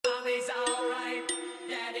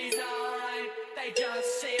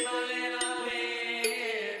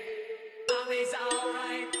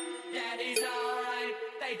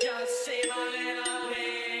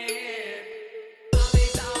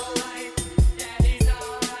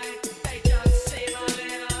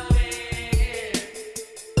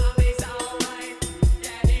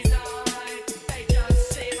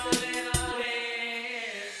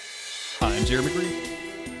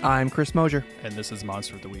I'm Chris Mosier. And this is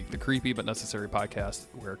Monster of the Week, the creepy but necessary podcast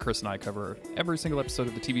where Chris and I cover every single episode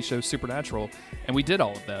of the TV show Supernatural. And we did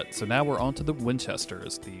all of that. So now we're on to the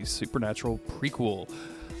Winchesters, the Supernatural prequel.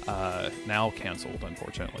 Now canceled,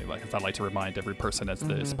 unfortunately. Like I like to remind every person as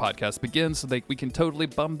this podcast begins so we can totally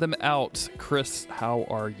bum them out. Chris, how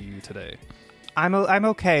are you today? I'm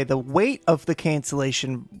okay. The weight of the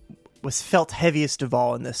cancellation was felt heaviest of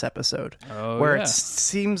all in this episode, where it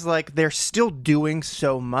seems like they're still doing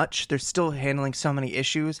so much, they're still handling so many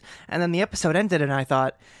issues, and then the episode ended, and I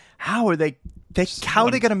thought, how are they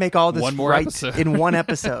going to make all this right in one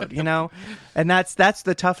episode? You know, and that's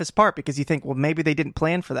the toughest part, because you think, well, maybe they didn't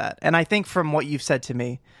plan for that, and I think from what you've said to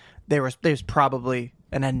me, there's probably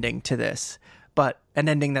an ending to this. But an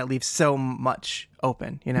ending that leaves so much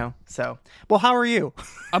open, you know. So, well, how are you?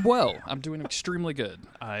 I'm well. I'm doing extremely good.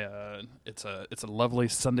 It's a lovely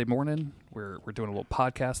Sunday morning. We're doing a little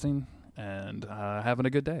podcasting and having a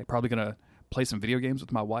good day. Probably gonna play some video games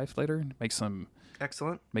with my wife later. Make some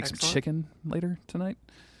some chicken later tonight.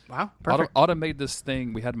 Wow, perfect. Autumn made this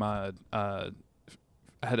thing. We had I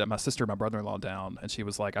had my sister and my brother-in-law down, and she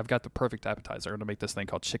was like, "I've got the perfect appetizer. I'm gonna make this thing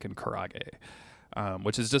called chicken karaage,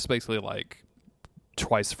 which is just basically like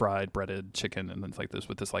twice fried breaded chicken and things like this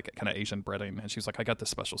with this like kind of Asian breading." And she's like, "I got this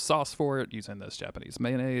special sauce for it using this Japanese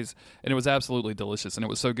mayonnaise," and it was absolutely delicious, and it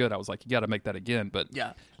was so good I was like, you got to make that again, but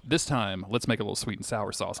this time let's make a little sweet and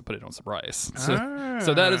sour sauce and put it on some rice.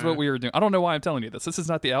 So that is what we were doing. I don't know why I'm telling you this is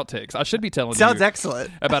not the outtakes. I should be telling Sounds you excellent.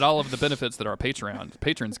 about all of the benefits that our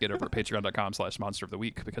patrons get over at patreon.com/monster of the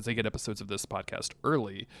week, because they get episodes of this podcast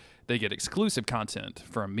early. They get exclusive content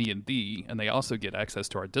from me and thee, and they also get access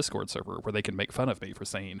to our Discord server where they can make fun of me for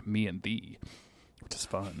saying me and thee, which is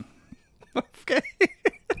fun. Okay.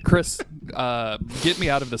 Chris, get me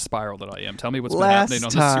out of the spiral that I am. Tell me what's been happening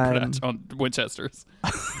on Winchesters.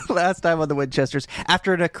 Last time on the Winchesters,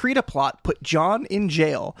 after an Akrita plot put John in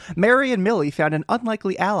jail, Mary and Millie found an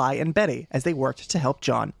unlikely ally in Betty as they worked to help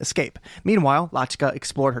John escape. Meanwhile, Latika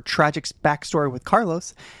explored her tragic backstory with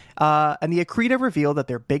Carlos, and the Akrita revealed that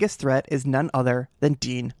their biggest threat is none other than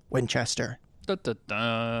Dean Winchester.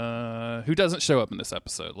 Who doesn't show up in this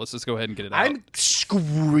episode? Let's just go ahead and get it out. I'm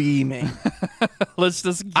screaming. Let's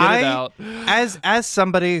just get it out. As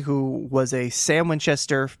somebody who was a Sam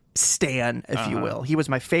Winchester stan, if you will, he was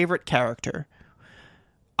my favorite character.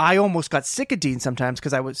 I almost got sick of Dean sometimes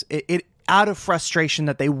because I was out of frustration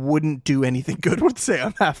that they wouldn't do anything good with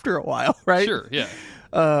Sam after a while, right? Sure, yeah.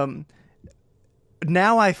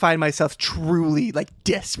 Now I find myself truly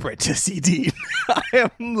desperate to see Dean. I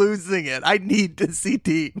am losing it. I need to see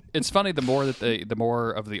Dean. It's funny, the more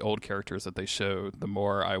of the old characters that they show, the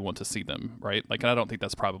more I want to see them, right? Like, and I don't think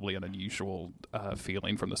that's probably an unusual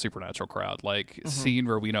feeling from the Supernatural crowd. Like, seeing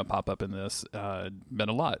Rowena pop up in this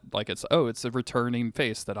meant a lot. Like, it's a returning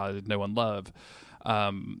face that I know and love.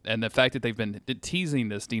 And the fact that they've been teasing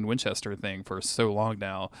this Dean Winchester thing for so long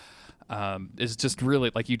now, is just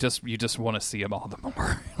really like you just want to see him all the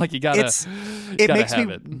more. Like, it makes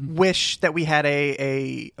me wish that we had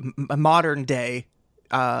a modern day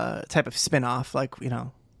type of spin-off, like, you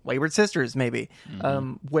know, Wayward Sisters maybe,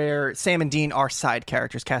 where Sam and Dean are side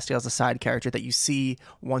characters. Castiel's a side character that you see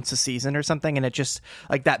once a season or something, and it just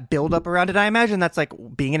like that build up around it. I imagine that's like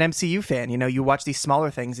being an MCU fan. You know, you watch these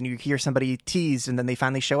smaller things and you hear somebody teased and then they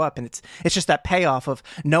finally show up, and it's just that payoff of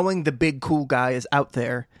knowing the big cool guy is out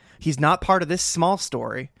there. He's not part of this small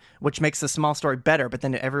story, which makes the small story better, but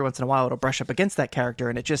then every once in a while it'll brush up against that character,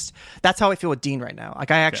 and that's how I feel with Dean right now.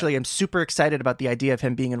 Like, I actually am super excited about the idea of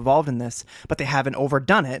him being involved in this, but they haven't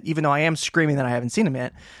overdone it, even though I am screaming that I haven't seen him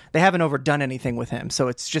yet. They haven't overdone anything with him, so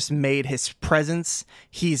it's just made his presence,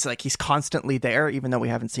 he's constantly there, even though we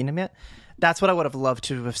haven't seen him yet. That's what I would have loved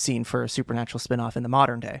to have seen for a Supernatural spinoff in the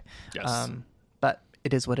modern day. Yes. But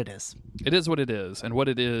it is what it is. It is what it is. And what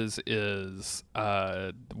it is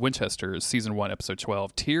Winchester's Season 1, Episode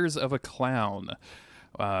 12, Tears of a Clown,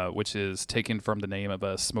 which is taken from the name of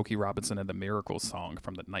a Smokey Robinson and the Miracles song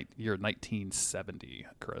from the year 1970,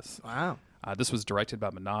 Chris. Wow. This was directed by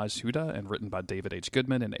Minaj Huda and written by David H.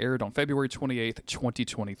 Goodman and aired on February 28th,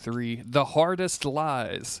 2023. The Hardest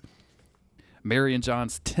Lies. Mary and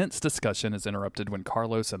John's tense discussion is interrupted when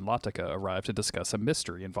Carlos and Latika arrive to discuss a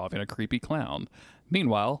mystery involving a creepy clown.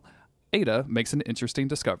 Meanwhile, Ada makes an interesting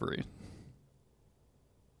discovery.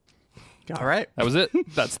 All right, that was it.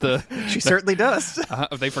 That's the. She certainly does.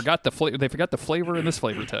 They forgot the They forgot the flavor in this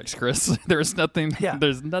flavor text, Chris. There's nothing. Yeah.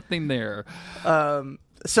 There's nothing there.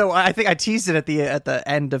 So I think I teased it at the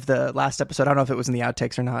end of the last episode. I don't know if it was in the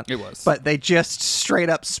outtakes or not. It was. But they just straight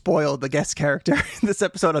up spoiled the guest character in this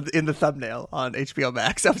episode in the thumbnail on HBO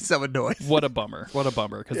Max. I was so annoyed. What a bummer.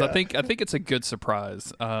 Because I think it's a good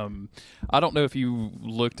surprise. I don't know if you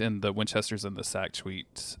looked in the Winchesters and the Sack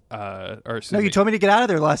tweet. No, you told me to get out of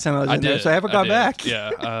there last time I was in there, so I haven't gone back.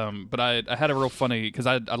 Yeah. But I had a real funny, because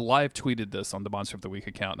I live tweeted this on the Monster of the Week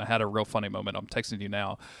account, and I had a real funny moment. I'm texting you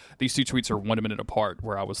now. These two tweets are 1 minute apart,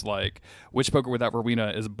 where I was like, witch poker without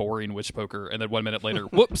Rowena is boring witch poker, and then 1 minute later,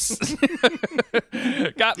 whoops,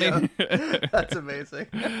 got me. That's amazing.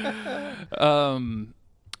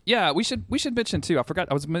 Yeah, we should mention too. I forgot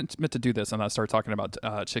I was meant to do this, and I started talking about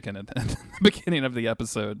chicken at the beginning of the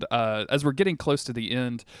episode. As we're getting close to the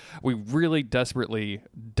end, we really desperately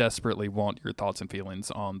want your thoughts and feelings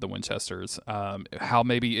on the Winchesters. How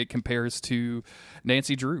maybe it compares to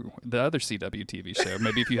Nancy Drew, the other CW TV show.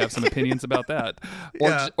 Maybe if you have some opinions about that,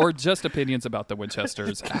 or just opinions about the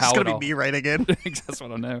Winchesters. It's gonna be me right again. That's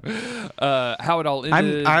what I know. How it all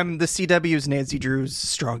ended. I'm the CW's Nancy Drew's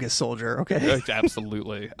strongest soldier. Okay,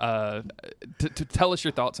 absolutely. To tell us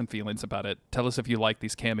your thoughts and feelings about it. Tell us if you like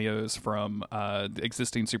these cameos from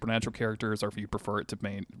existing Supernatural characters, or if you prefer it to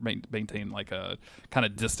maintain like a kind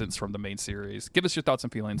of distance from the main series. Give us your thoughts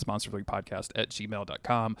and feelings,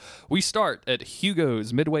 monster3podcast@gmail.com. We start at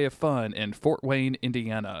Hugo's Midway of Fun in Fort Wayne,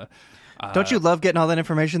 Indiana. Don't you love getting all that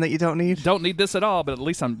information that you don't need? Don't need this at all, but at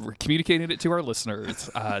least I'm communicating it to our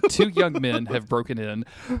listeners. Two young men have broken in,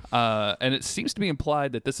 and it seems to be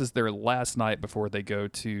implied that this is their last night before they go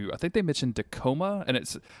to, I think they mentioned Tacoma, and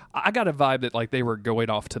I got a vibe that like they were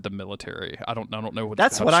going off to the military. I don't know what.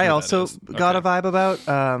 That's what I also got a vibe about.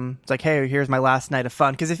 It's like, hey, here's my last night of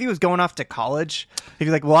fun. Because if he was going off to college, he'd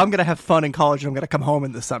be like, well, I'm going to have fun in college, and I'm going to come home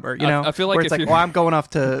in the summer. You know, I feel like where it's like, well, I'm going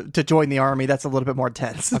off to join the army. That's a little bit more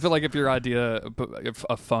tense. I feel like if your idea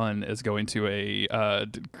of fun is going to a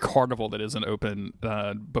carnival that isn't open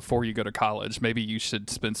before you go to college, maybe you should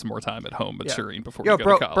spend some more time at home maturing before you go to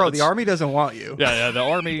college. Bro, the army doesn't want you. Yeah, the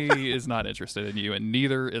army is not interested in you, and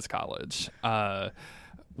neither is college.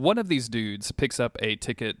 One of these dudes picks up a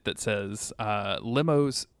ticket that says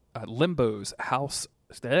Limbo's house.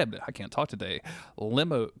 I can't talk today.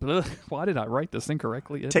 Why did I write this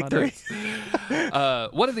incorrectly? Take three.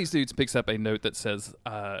 One of these dudes picks up a note that says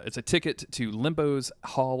it's a ticket to Limbo's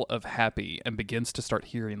Hall of Happy and begins to start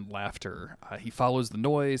hearing laughter. He follows the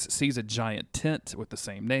noise, sees a giant tent with the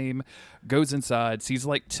same name, goes inside, sees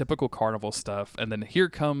like typical carnival stuff, and then here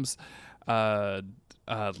comes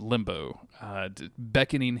Limbo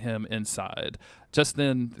beckoning him inside. Just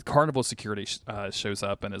then, carnival security shows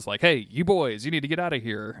up and is like, hey, you boys, you need to get out of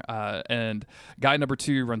here. And guy number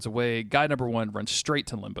 2 runs away. Guy number 1 runs straight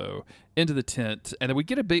to Limbo, into the tent. And then we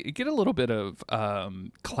get a little bit of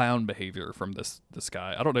clown behavior from this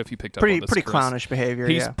guy. I don't know if you picked up on this, pretty Chris. Clownish behavior,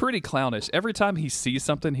 He's pretty clownish. Every time he sees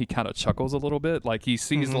something, he kind of chuckles a little bit. Like he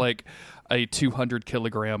sees like a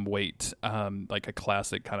 200-kilogram weight, like a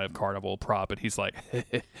classic kind of carnival prop. And he's like,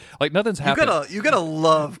 like nothing's happened. You gotta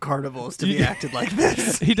love carnivals to be acted like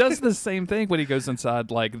this. He does the same thing when he goes inside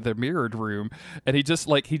like the mirrored room, and he just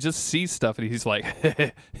sees stuff, and he's like,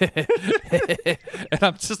 and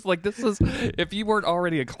I'm just like, this is, if you weren't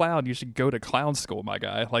already a clown, you should go to clown school, my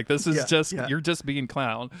guy. Like this is you're just being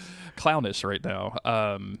clownish right now.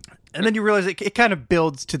 And then you realize it kind of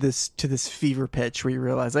builds to this fever pitch where you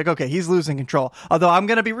realize like, okay, he's losing control. Although I'm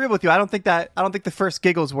gonna be real with you, I don't think the first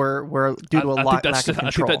giggles were due to a lack of control.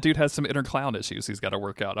 I think that dude has some inner clown issues he's got to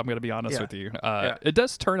work out. I'm gonna be honest with you. It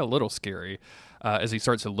does turn a little scary as he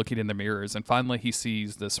starts looking in the mirrors, and finally he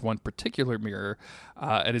sees this one particular mirror,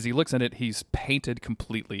 and as he looks in it, he's painted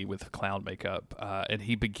completely with clown makeup, and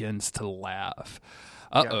he begins to laugh.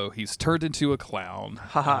 He's turned into a clown.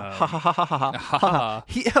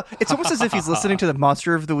 It's almost as if he's listening to the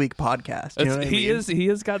Monster of the Week podcast. You know what I mean? He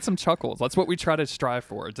has got some chuckles. That's what we try to strive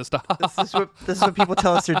for. Just this is what people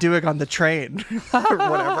tell us they're doing on the train or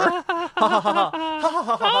whatever.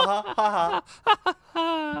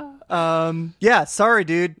 Sorry,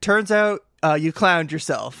 dude. Turns out you clowned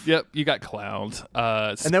yourself. Yep, you got clowned.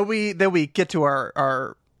 And then we get to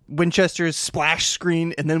our Winchester's splash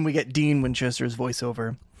screen, and then we get Dean Winchester's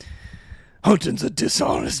voiceover. Hunting's a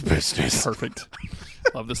dishonest business. Perfect.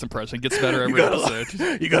 Love this impression. Gets better every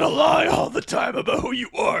episode. You gotta lie all the time about who you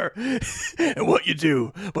are and what you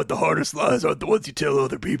do, but the hardest lies aren't the ones you tell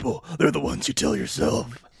other people. They're the ones you tell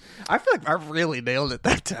yourself. I feel like I really nailed it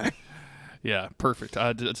that time. Yeah, perfect.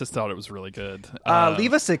 I just thought it was really good.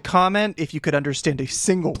 Leave us a comment if you could understand a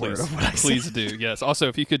single word of what I said. Please do, yes. Also,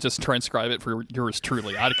 if you could just transcribe it for yours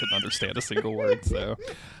truly. I couldn't understand a single word. So,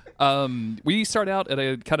 We start out at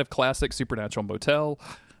a kind of classic supernatural motel.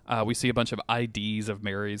 We see a bunch of IDs of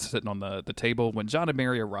Mary's sitting on the table. When John and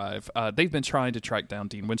Mary arrive, they've been trying to track down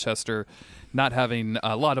Dean Winchester, not having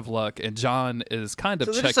a lot of luck, and John is kind of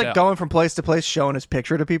so they're checked just out. Going from place to place, showing his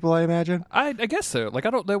picture to people, I imagine? I guess so. Like, I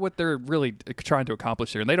don't know what they're really trying to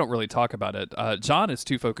accomplish here, and they don't really talk about it. John is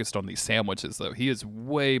too focused on these sandwiches, though. He is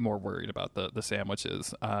way more worried about the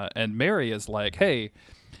sandwiches. And Mary is like, hey,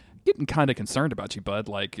 getting kind of concerned about you, bud.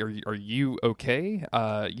 Like, are you okay?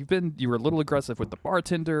 You were a little aggressive with the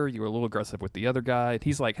bartender. You were a little aggressive with the other guy. And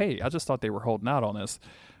he's like, hey, I just thought they were holding out on us.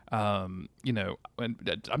 And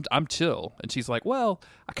I'm chill. And she's like, well,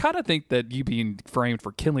 I kind of think that you being framed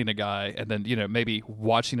for killing a guy and then, maybe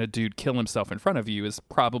watching a dude kill himself in front of you is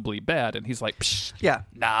probably bad. And he's like, psh, yeah,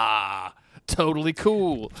 nah, totally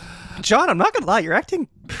cool. John, I'm not gonna lie, you're acting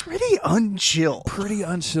pretty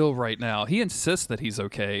unchill right now. He insists that he's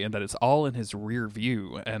okay and that it's all in his rear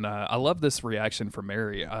view, and I love this reaction from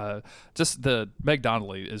Mary. Just the Meg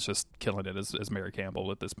Donnelly is just killing it as Mary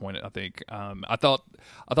Campbell at this point. I think I thought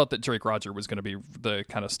that Drake Roger was going to be the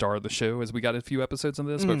kind of star of the show as we got a few episodes in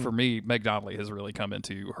this, but for me, Meg Donnelly has really come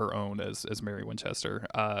into her own as Mary Winchester,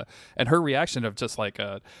 and her reaction of just like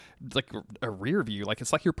a rear view, like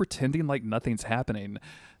it's like you're pretending like nothing's happening.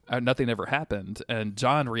 Nothing ever happened, and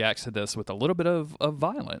John reacts to this with a little bit of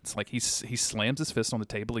violence. Like he slams his fist on the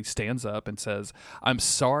table, he stands up and says, I'm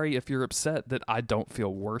sorry if you're upset that I don't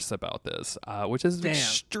feel worse about this, which is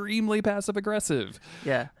extremely passive-aggressive.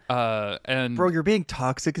 Yeah. And bro, you're being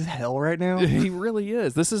toxic as hell right now. He really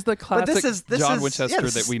is. This is the classic John Winchester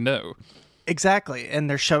that we know. Exactly, and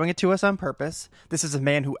they're showing it to us on purpose. This is a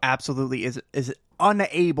man who absolutely is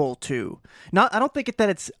unable to. I don't think that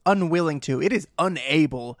it's unwilling to. It is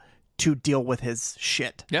unable to deal with his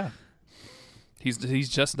shit. Yeah, he's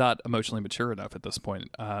just not emotionally mature enough at this point.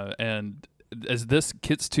 And as this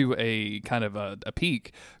gets to a kind of a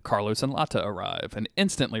peak, Carlos and Lata arrive and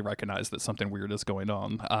instantly recognize that something weird is going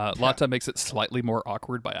on. Lata makes it slightly more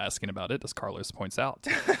awkward by asking about it, as Carlos points out.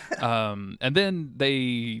 And then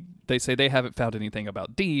they say they haven't found anything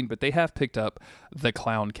about Dean, but they have picked up the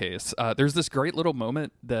clown case. There's this great little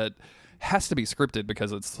moment that has to be scripted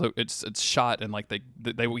because it's shot and like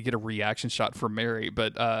we get a reaction shot from Mary,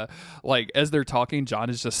 but like as they're talking, John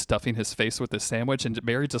is just stuffing his face with his sandwich, and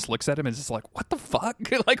Mary just looks at him and is just like, what the fuck?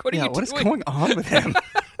 Like, what are you doing? What is going on with him?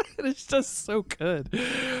 It's just so good.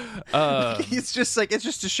 It's just like, it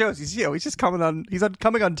just shows he's just coming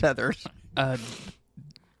untethered.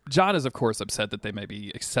 John is, of course, upset that they may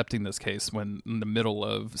be accepting this case when in the middle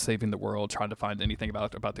of saving the world, trying to find anything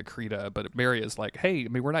about the Creta. But Mary is like, hey, I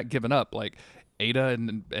mean, we're not giving up. Like, Ada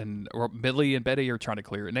or Millie and Betty are trying to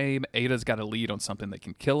clear a name. Ada's got a lead on something that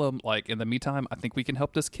can kill him. Like, in the meantime, I think we can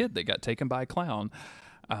help this kid that got taken by a clown.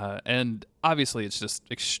 And obviously, it's just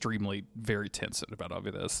extremely very tense about all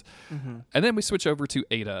of this. Mm-hmm. And then we switch over to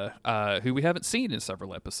Ada, who we haven't seen in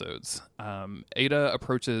several episodes. Ada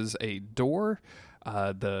approaches a door.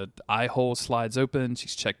 The eye hole slides open.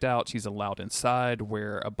 She's checked out. She's allowed inside,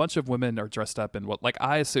 where a bunch of women are dressed up in what, like,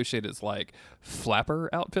 I associate as like flapper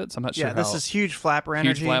outfits. I'm not sure. Yeah, this is huge flapper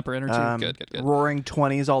energy. Huge flapper energy. Good. Roaring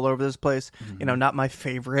 20s all over this place. Mm-hmm. Not my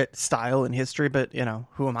favorite style in history, but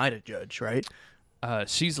who am I to judge, right?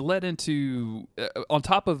 She's led into, on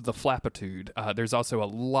top of the flappitude, there's also a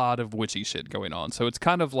lot of witchy shit going on. So it's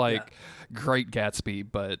kind of like Great Gatsby,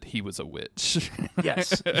 but he was a witch.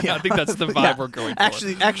 Yes. I think that's the vibe we're going for.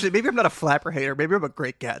 Actually, maybe I'm not a flapper hater. Maybe I'm a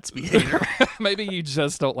Great Gatsby hater. Maybe you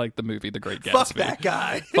just don't like the movie The Great Gatsby. Fuck that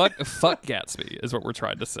guy. Fuck Gatsby is what we're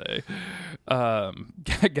trying to say.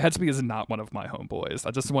 Gatsby is not one of my homeboys.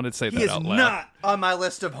 I just wanted to say that out loud. He is not on my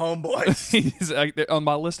list of homeboys. He's on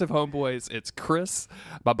my list of homeboys. It's Chris,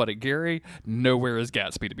 my buddy Gary. Nowhere is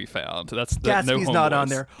Gatsby to be found. Gatsby's no not on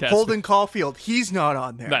there. Gatsby. Holden Caulfield, he's not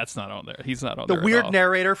on there. That's not on there. He's not on there. The weird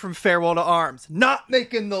narrator from Farewell to Arms, not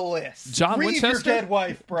making the list. John Grieve Winchester, your dead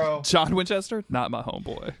wife, bro. John Winchester, not my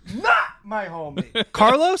homeboy. Not my homie.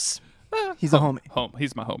 Carlos, he's a homie.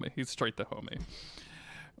 He's my homie. He's straight the homie.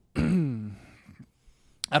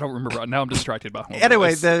 I don't remember. Now I'm distracted by homeboys.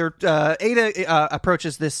 Anyway, Ada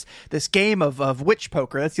approaches this game of witch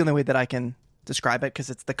poker. That's the only way that I can describe it, because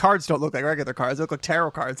the cards don't look like regular cards. They look like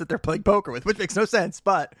tarot cards that they're playing poker with, which makes no sense.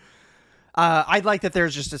 But I'd like that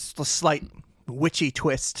there's just a slight witchy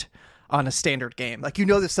twist on a standard game. Like,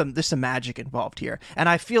 there's some magic involved here. And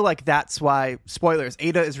I feel like that's why, spoilers,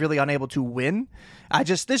 Ada is really unable to win.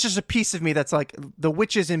 There's just a piece of me that's like, the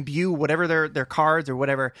witches imbue whatever their cards or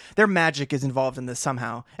whatever, their magic is involved in this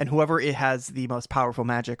somehow. And whoever it has the most powerful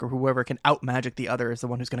magic, or whoever can out magic the other, is the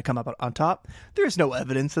one who's going to come up on top. There's no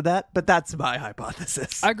evidence of that, but that's my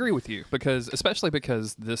hypothesis. I agree with you, especially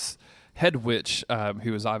because this head witch,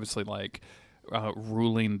 who is obviously like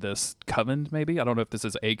ruling this coven, maybe, I don't know if this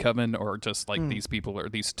is a coven or just like these people, or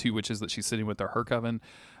these two witches that she's sitting with are her coven,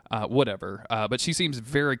 whatever, but she seems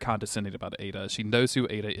very condescending about Ada. She knows who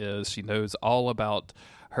Ada is. She knows all about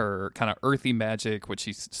her kind of earthy magic, which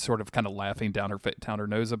she's sort of kind of laughing down her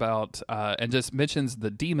nose about, and just mentions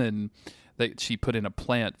the demon that she put in a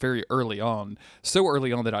plant very early on, so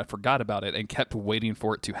early on that I forgot about it and kept waiting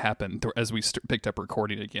for it to happen as we picked up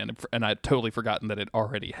recording again, and I'd totally forgotten that it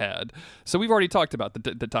already had. So we've already talked about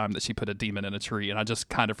the time that she put a demon in a tree, and I just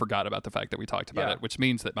kind of forgot about the fact that we talked about it, which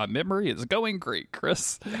means that my memory is going great,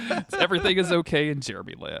 Chris. Everything is okay in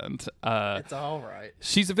Jeremy Land. It's all right.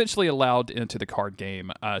 She's eventually allowed into the card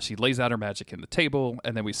game. She lays out her magic in the table,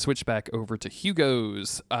 and then we switch back over to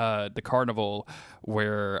Hugo's, the carnival,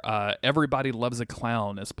 where Everybody Loves a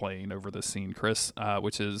Clown is playing over this scene, Chris,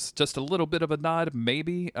 which is just a little bit of a nod,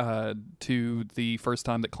 maybe, to the first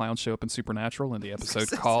time that clowns show up in Supernatural in the episode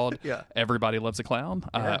called Everybody Loves a Clown.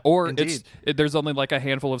 Or there's only like a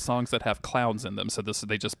handful of songs that have clowns in them, so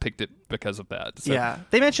they just picked it because of that. So,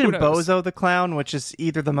 they mentioned Bozo the Clown, which is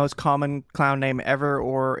either the most common clown name ever,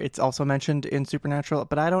 or it's also mentioned in Supernatural,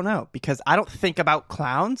 but I don't know, because I don't think about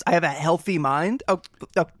clowns. I have a healthy mind. Oh,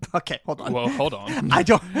 okay, hold on. Well, hold on. I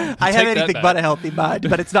have anything but a healthy mind,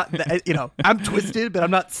 but it's not, I'm twisted, but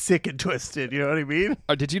I'm not sick and twisted. You know what I mean?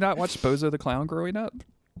 Did you not watch Bozo the Clown growing up?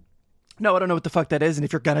 No, I don't know what the fuck that is, and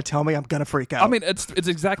if you're gonna tell me, I'm gonna freak out. I mean, it's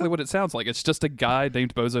exactly what it sounds like. It's just a guy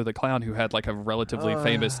named Bozo the Clown who had like a relatively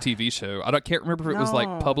famous TV show. Can't remember if it was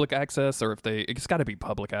like public access or if it's got to be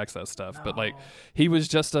public access stuff. No. But like,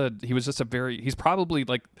 he's probably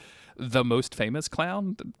like the most famous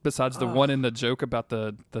clown besides the one in the joke about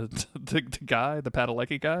the guy, the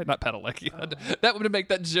Padalecki guy. Not Padalecki. That would make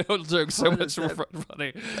that joke so much more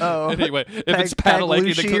funny. Anyway, if it's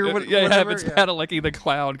Padalecki Padalecki the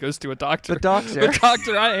clown goes to a doctor. The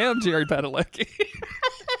doctor. I am Jerry Padalecki.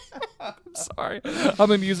 I'm sorry. I'm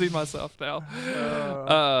amusing myself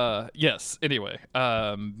now. Yes. Anyway,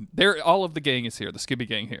 all of the gang is here. The Scooby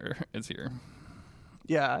gang is here.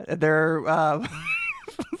 Yeah, they're.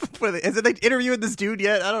 Is it they interviewing this dude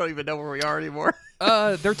yet? I don't even know where we are anymore.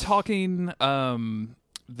 They're talking. So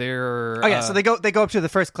they go up to the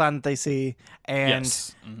first clown that they see,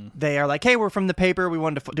 and they are like, "Hey, we're from the paper. We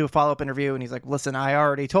wanted to do a follow-up interview." And he's like, "Listen, I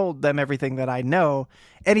already told them everything that I know.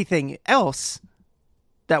 Anything else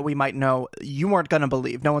that we might know, you weren't going to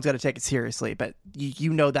believe. No one's going to take it seriously, but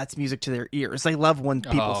you know that's music to their ears. They love when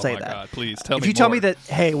people say that. God, please tell me If you tell me that,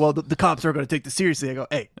 hey, well, the cops are going to take this seriously, I go,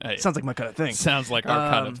 hey, sounds like my kind of thing. Sounds like our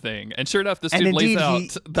kind of thing. And sure enough, this dude lays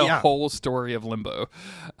out the whole story of Limbo,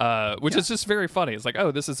 which is just very funny. It's like,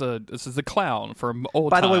 oh, this is a clown from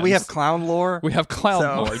old times. By the way, we have clown lore. We have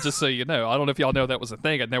clown lore, just so you know. I don't know if y'all know that was a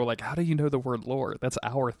thing. And they were like, how do you know the word lore? That's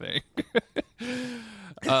our thing.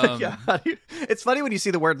 It's funny when you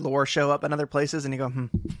see the word lore show up in other places and you go,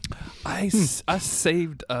 I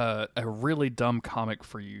saved a really dumb comic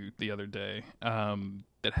for you the other day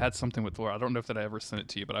that had something with lore. I don't know if that I ever sent it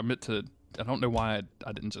to you, but I don't know why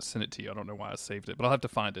I didn't just send it to you. I don't know why I saved it, but I'll have to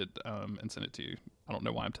find it and send it to you. I don't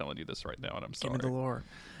know why I'm telling you this right now, and I'm sorry. Give me the lore.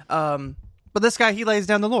 But this guy, he lays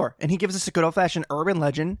down the lore, and he gives us a good old-fashioned urban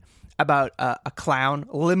legend about a clown,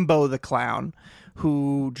 Limbo the Clown,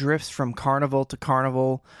 who drifts from carnival to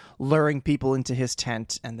carnival, luring people into his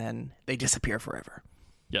tent, and then they disappear forever.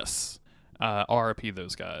 Yes. RIP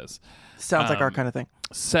those guys. Sounds like our kind of thing.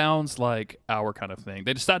 Sounds like our kind of thing.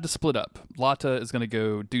 They decide to split up. Lotta is going to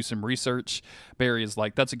go do some research. Barry is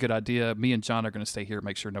like, that's a good idea. Me and John are going to stay here,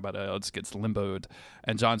 make sure nobody else gets limboed.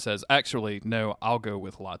 And John says, actually, no, I'll go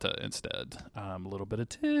with Lotta instead. A little bit of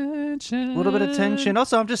tension.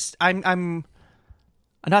 Also,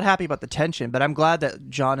 I'm not happy about the tension, but I'm glad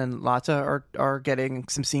that John and Lotta are getting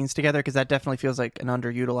some scenes together, because that definitely feels like an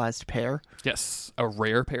underutilized pair. Yes, a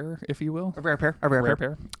rare pair, if you will. A rare pair.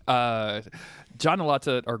 John and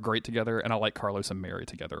Lotta are great together, and I like Carlos and Mary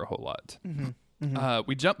together a whole lot.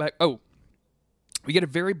 We jump back. we get a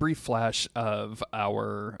very brief flash of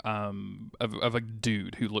our of a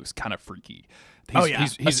dude who looks kind of freaky.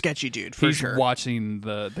 He's a sketchy dude for sure. He's watching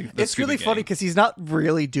the it's really gang. funny because he's not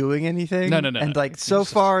really doing anything. No. And like so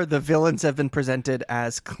far, the villains have been presented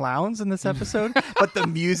as clowns in this episode, but the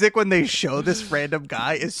music when they show this random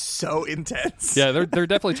guy is so intense. Yeah, they're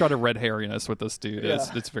definitely trying to red herring us with this dude. Yeah.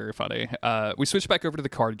 It's very funny. We switch back over to the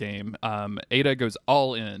card game. Ada goes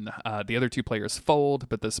all in. The other two players fold,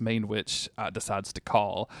 but this main witch decides to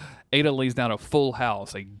call. Ada lays down a full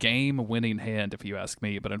house, a game-winning hand, if you ask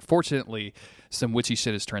me. But unfortunately, some witchy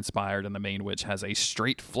shit has transpired, and the main witch has a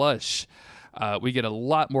straight flush. We get a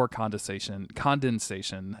lot more condensation,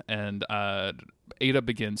 and Ada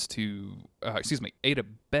begs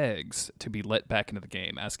to be let back into the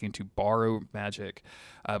game, asking to borrow magic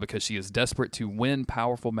because she is desperate to win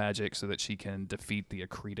powerful magic so that she can defeat the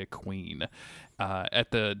Akrita Queen.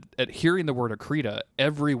 At hearing the word Akrita,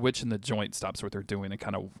 every witch in the joint stops what they're doing and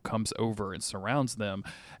kind of comes over and surrounds them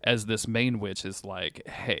as this main witch is like,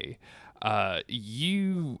 hey,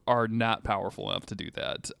 you are not powerful enough to do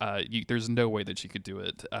that. There's no way that you could do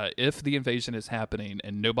it. If the invasion is happening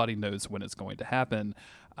and nobody knows when it's going to happen,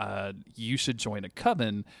 you should join a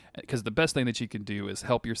coven, because the best thing that you can do is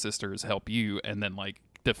help your sisters help you, and then like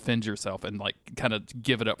defend yourself and like kind of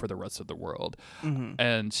give it up for the rest of the world. Mm-hmm.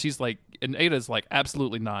 And she's like, and Ada's like,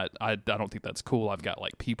 absolutely not. I don't think that's cool. I've got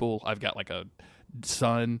like people. I've got like a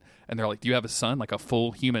son, and they're like, do you have a son, like a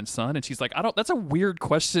full human son? And she's like, that's a weird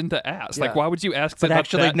question to ask. Like, why would you ask but that?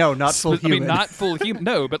 Actually, that? No, not full human. I mean, not full human.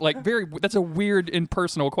 No, but like that's a weird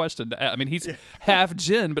impersonal question to ask. I mean, he's half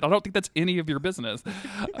djinn, but I don't think that's any of your business.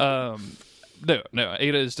 No,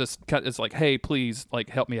 Ada is just, it's like, hey, please, like,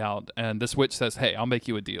 help me out. And this witch says, hey, I'll make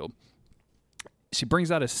you a deal. She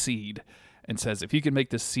brings out a seed and says, if you can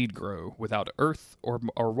make this seed grow without earth or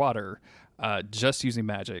water, just using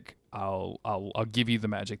magic, I'll give you the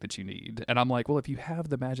magic that you need. And I'm like, well, if you have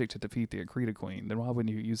the magic to defeat the Akrita Queen, then why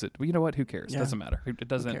wouldn't you use it? Well, you know what? Who cares? It doesn't matter. It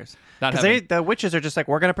doesn't. Because the witches are just like,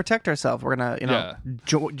 we're going to protect ourselves. We're going to,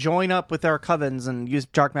 join up with our covens and use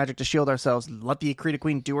dark magic to shield ourselves. Let the Akrita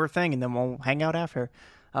Queen do her thing, and then we'll hang out after.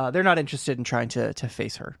 They're not interested in trying to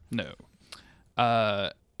face her. No.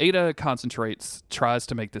 Ada concentrates, tries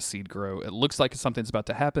to make the seed grow. It looks like something's about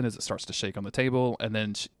to happen as it starts to shake on the table, and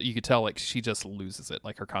then you could tell like she just loses it,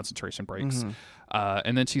 like her concentration breaks. Mm-hmm.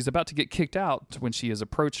 And then she's about to get kicked out when she is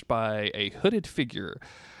approached by a hooded figure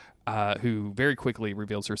who very quickly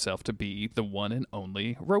reveals herself to be the one and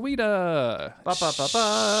only Rowena.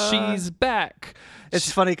 She's back. It's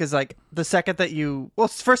funny because, like, the second that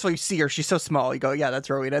first of all, you see her, she's so small. You go, yeah, that's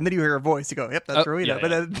Rowena. And then you hear her voice. You go, yep, that's Rowena.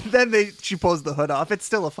 Yeah. But then she pulls the hood off. It's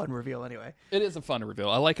still a fun reveal anyway. It is a fun reveal.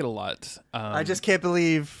 I like it a lot. I just can't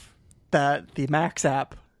believe that the Max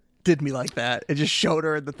app did me like that. It just showed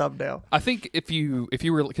her in the thumbnail. I think if you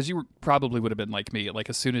were, because you probably would have been like me, like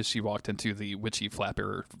as soon as she walked into the witchy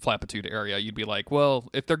flappitude area, you'd be like, well,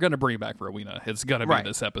 if they're going to bring back Rowena, it's going to be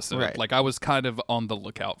this episode. Right. Like I was kind of on the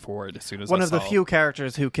lookout for it as soon as one of the few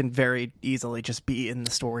characters who can very easily just be in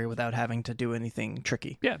the story without having to do anything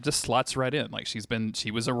tricky. Yeah, just slots right in. Like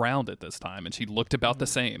she was around at this time and she looked about the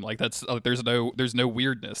same. Like that's there's no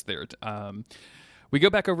weirdness there. We go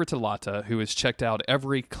back over to Lotta, who has checked out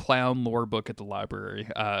every clown lore book at the library,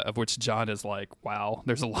 of which John is like, wow,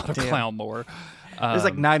 there's a lot of clown lore. There's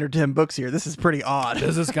like 9 or 10 books here. This is pretty odd.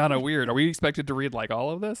 This is kind of weird. Are we expected to read like all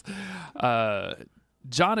of this?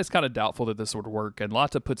 John is kind of doubtful that this would work, and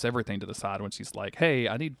Lotta puts everything to the side when she's like, hey,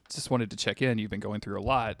 just wanted to check in. You've been going through a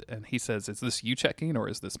lot. And he says, is this you checking or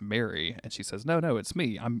is this Mary? And she says, no, it's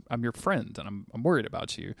me. I'm your friend, and I'm worried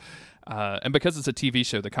about you. And because it's a TV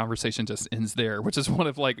show, the conversation just ends there, which is one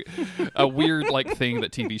of like a weird like thing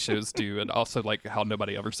that TV shows do, and also like how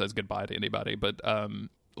nobody ever says goodbye to anybody. But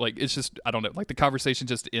like it's just, I don't know, like the conversation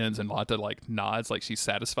just ends and Lotta like nods like she's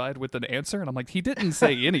satisfied with an answer, and I'm like, he didn't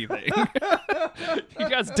say anything. You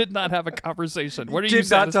guys did not have a conversation. What are you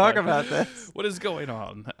satisfied? Did not talk about this. What is going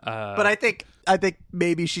on? But I think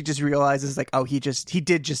maybe she just realizes like, oh, he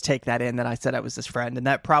did just take that in that I said I was his friend, and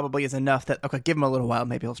that probably is enough that, okay, give him a little while,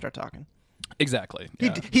 maybe he'll start talking. Exactly.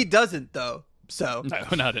 Yeah. He doesn't though. So no,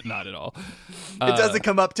 not at all. It doesn't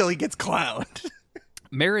come up till he gets clowned.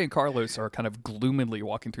 Mary and Carlos are kind of gloomily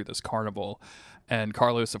walking through this carnival, and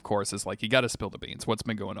Carlos, of course, is like, you got to spill the beans. What's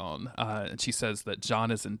been going on? And she says that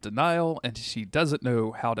John is in denial, and she doesn't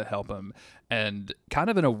know how to help him. And kind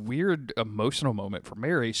of in a weird emotional moment for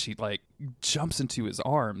Mary, she like jumps into his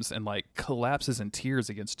arms and like collapses in tears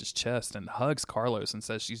against his chest and hugs Carlos and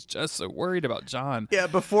says she's just so worried about John. Yeah,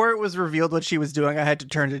 before it was revealed what she was doing, I had to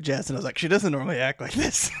turn to Jess and I was like, she doesn't normally act like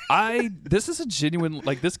this. This is a genuine,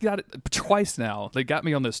 like, this got it twice now. They got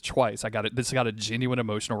me on this twice. This got a genuine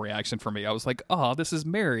emotional reaction for me. I was like, oh, this is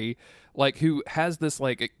Mary, like, who has this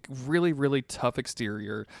like really, really tough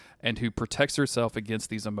exterior and who protects herself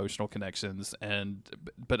against these emotional connections,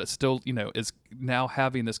 but it's still, is now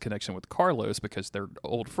having this connection with Carlos because they're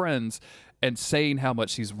old friends, and saying how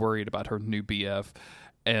much she's worried about her new BF,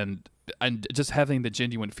 and just having the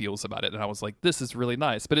genuine feels about it. And I was like, this is really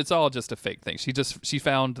nice, but it's all just a fake thing. She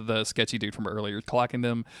found the sketchy dude from earlier clocking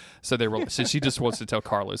them, so she just wants to tell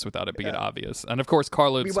Carlos without it being obvious. And of course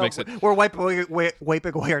Carlos makes it, we're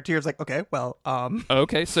wiping away our tears, like, okay, well,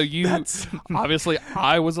 okay, so you obviously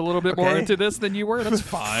I was a little bit more into this than you were. That's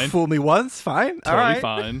fine. Fool me once, fine. Totally all right.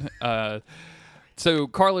 Fine. So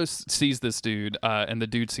Carlos sees this dude, and the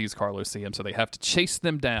dude sees Carlos see him, so they have to chase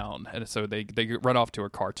them down. And so they run off to a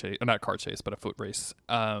car chase, not a car chase, but a foot race.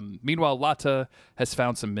 Meanwhile, Lata has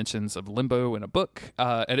found some mentions of limbo in a book,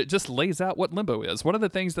 and it just lays out what limbo is. One of the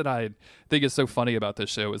things that I think is so funny about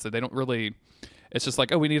this show is that they don't really... It's just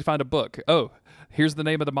like, oh, we need to find a book. Oh, here's the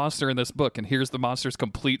name of the monster in this book, and here's the monster's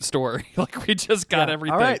complete story. Like, we just got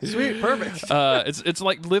everything. All right, sweet, perfect. It's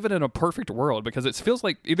like living in a perfect world, because it feels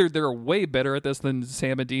like either they're way better at this than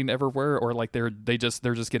Sam and Dean ever were, or like they're just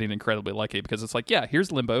getting incredibly lucky, because it's like, yeah,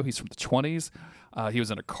 here's Limbo. He's from the 20s. He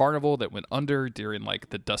was in a carnival that went under during like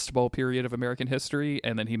the Dust Bowl period of American history,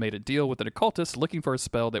 and then he made a deal with an occultist looking for a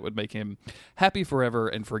spell that would make him happy forever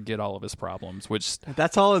and forget all of his problems. Which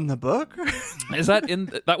that's all in the book. Is that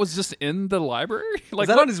that was just in the library? Like,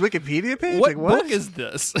 is that on his Wikipedia page? What book is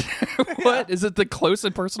this? What is it? The close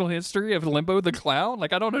and personal history of Limbo the Clown?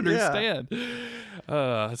 Like, I don't understand.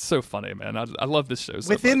 It's so funny, man. I love this show.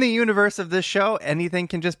 Within the universe of this show, anything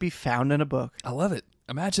can just be found in a book. I love it.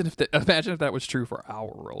 Imagine if that was true for our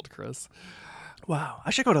world, Chris. Wow, I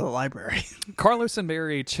should go to the library. Carlos and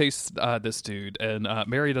Mary chase this dude, and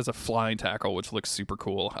Mary does a flying tackle, which looks super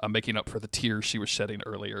cool, making up for the tears she was shedding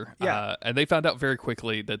earlier. Yeah. And they found out very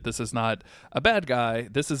quickly that this is not a bad guy.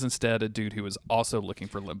 This is instead a dude who is also looking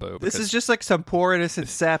for Limbo. This is just like some poor innocent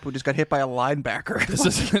sap who just got hit by a linebacker.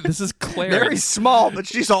 This is Clarence. Very small, but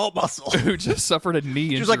she's all muscle. Who just suffered a knee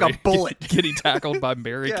injury. She was like a bullet. Getting tackled by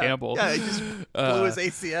Mary Campbell. Yeah, he just blew his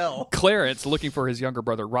ACL. Clarence looking for his younger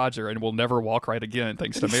brother Roger and will never walk right again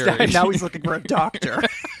thanks to Mary. Now he's looking for a doctor.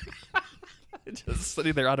 Just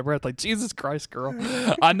sitting there out of breath like, Jesus Christ, girl.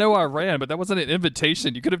 I know I ran, but that wasn't an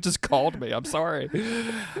invitation. You could have just called me. I'm sorry.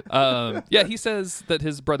 He says that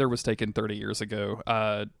his brother was taken 30 years ago.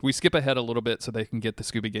 We skip ahead a little bit so they can get the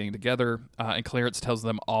Scooby Gang together, and Clarence tells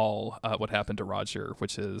them all what happened to Roger,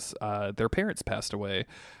 which is their parents passed away.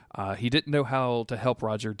 He didn't know how to help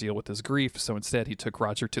Roger deal with his grief, so instead he took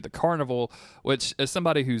Roger to the carnival, which, as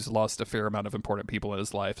somebody who's lost a fair amount of important people in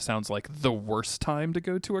his life, sounds like the worst time to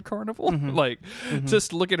go to a carnival. Mm-hmm.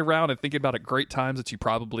 Just looking around and thinking about great times that you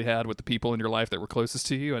probably had with the people in your life that were closest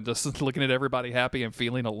to you, and just looking at everybody happy and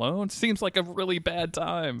feeling alone seems like a really bad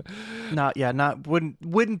time.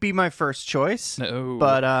 Wouldn't be my first choice. No.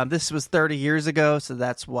 But this was 30 years ago, so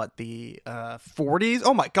that's what, the 40s?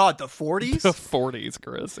 Oh my God, the 40s? The 40s,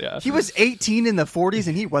 Chris. Yeah. He was 18 in the 40s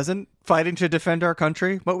and he wasn't fighting to defend our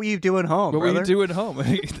country. What were you doing home, What were you doing home?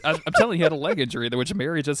 I'm telling you, he had a leg injury, which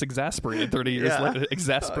Mary just exasperated 30 years later.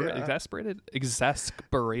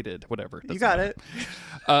 Exasperated, whatever. You got it.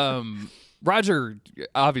 Roger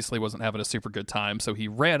obviously wasn't having a super good time, so he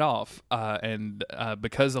ran off, and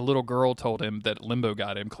because a little girl told him that Limbo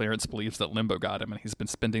got him, Clarence believes that Limbo got him, and he's been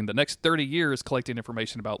spending the next 30 years collecting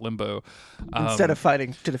information about Limbo. Instead of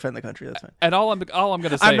fighting to defend the country, that's fine. And all I'm going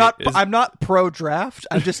to say I'm not pro-draft,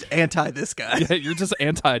 I'm just anti this guy. Yeah, you're just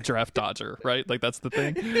anti-draft dodger, right? Like, that's the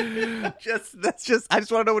thing? I just want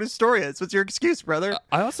to know what his story is. What's your excuse, brother?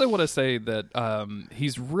 I also want to say that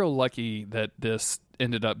he's real lucky that this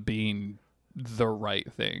ended up being the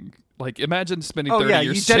right thing. Like, imagine spending 30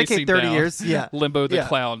 years chasing 30 down years. Limbo the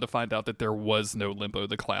Clown to find out that there was no Limbo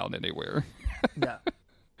the Clown anywhere. Yeah.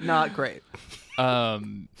 Not great.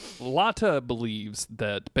 Lata believes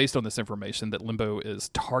that, based on this information, that Limbo is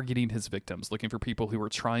targeting his victims, looking for people who are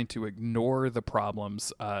trying to ignore the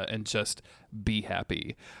problems and just be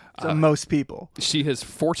happy. So most people. She has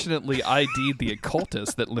fortunately ID'd the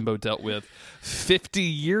occultist that Limbo dealt with 50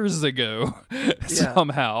 years ago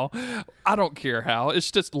somehow. I don't care how.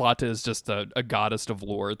 It's just Lata is just a goddess of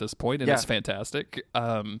lore at this point, and it's fantastic.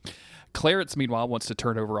 Clarence, meanwhile, wants to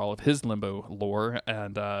turn over all of his limbo lore,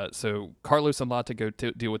 and so Carlos and Lotta go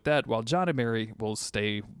to deal with that, while John and Mary will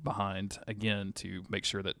stay behind again to make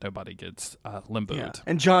sure that nobody gets limboed. Yeah.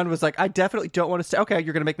 And John was like, I definitely don't want to stay. Okay,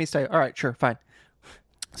 you're going to make me stay. All right, sure, fine.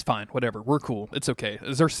 It's fine, whatever. We're cool. It's okay.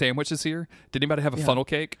 Is there sandwiches here? Did anybody have a funnel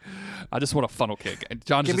cake? I just want a funnel cake. And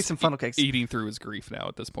John's Give me some funnel cakes. Eating through his grief now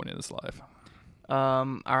at this point in his life.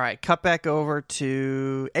 All right, cut back over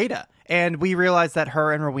to Ada, and we realize that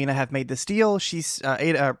her and Rowena have made this deal.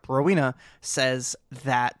 Rowena says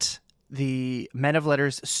that the Men of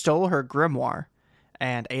Letters stole her grimoire,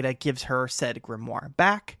 and Ada gives her said grimoire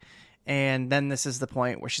back. And then this is the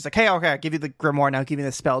point where she's like, hey, okay, I'll give you the grimoire, now give me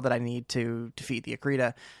the spell that I need to defeat the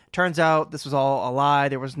Akrita. Turns out this was all a lie.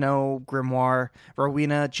 There was no grimoire.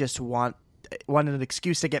 Rowena just wanted an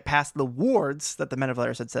excuse to get past the wards that the Men of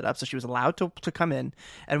Letters had set up, so she was allowed to come in.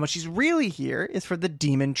 And what she's really here is for the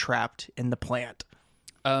demon trapped in the plant.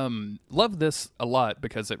 Love this a lot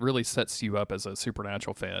because it really sets you up as a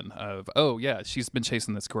Supernatural fan of, oh yeah, she's been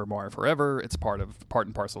chasing this grimoire forever. It's part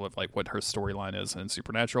and parcel of like what her storyline is in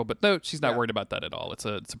Supernatural. But no, she's not worried about that at all. It's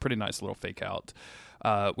a pretty nice little fake out.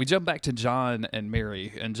 We jump back to John and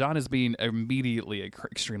Mary, and John is being immediately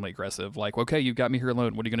extremely aggressive. Like, okay, you've got me here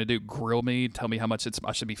alone. What are you going to do? Grill me? Tell me how much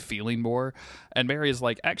I should be feeling more? And Mary is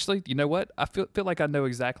like, actually, you know what? I feel like I know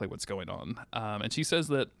exactly what's going on. And she says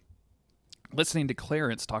that listening to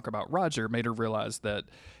Clarence talk about Roger made her realize that,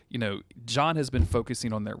 you know, John has been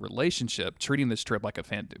focusing on their relationship, treating this trip like a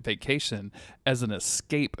vacation as an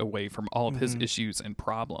escape away from all of his issues and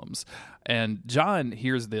problems. And John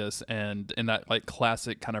hears this and in that like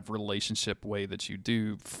classic kind of relationship way that you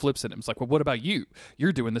do, flips at him. It's like, well, what about you?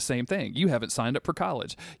 You're doing the same thing. You haven't signed up for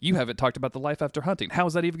college. You haven't talked about the life after hunting. How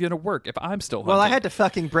is that even going to work if I'm still hunting? Well, I had to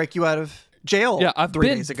fucking break you out of jail. Yeah, I've 3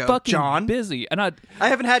 been days ago, fucking John. busy, and I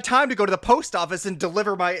haven't had time to go to the post office and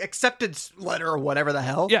deliver my acceptance letter or whatever the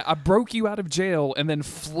hell. Yeah, I broke you out of jail and then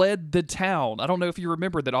fled the town. I don't know if you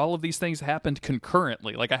remember that all of these things happened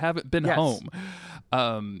concurrently. Like I haven't been home.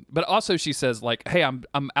 But also she says like, hey,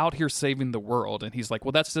 I'm out here saving the world, and he's like,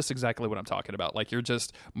 well, that's just exactly what I'm talking about. Like you're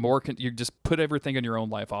just you just put everything in your own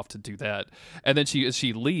life off to do that. And then as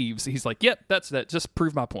she leaves, he's like, yep, that's that. Just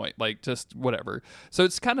prove my point. Like just whatever. So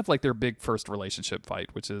it's kind of like their big first relationship fight,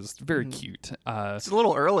 which is very cute. It's a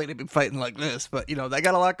little early to be fighting like this, but you know they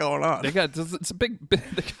got a lot going on. They got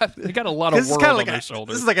they got a lot of world on their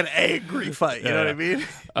shoulders. This is like an angry fight. You know what I mean?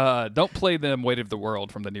 Don't play them "Weight of the World"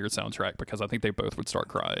 from the Nier soundtrack because I think they both would start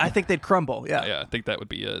crying. I think they'd crumble. Yeah, I think that would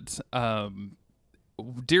be it.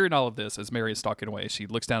 During all of this, as Mary is stalking away, she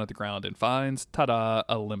looks down at the ground and finds, ta-da,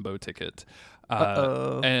 a limbo ticket.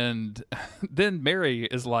 And then Mary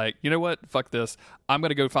is like, you know what? Fuck this. I'm going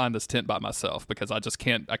to go find this tent by myself because I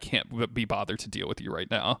can't be bothered to deal with you right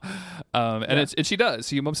now. And she does.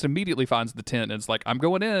 She almost immediately finds the tent and it's like, I'm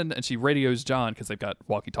going in. And she radios John because they've got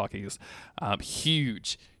walkie-talkies.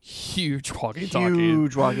 Huge walkie-talkies.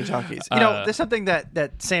 Huge walkie-talkies. You know, there's something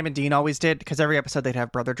that Sam and Dean always did because every episode they'd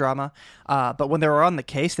have brother drama. But when they were on the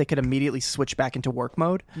case, they could immediately switch back into work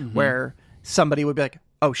mode where somebody would be like,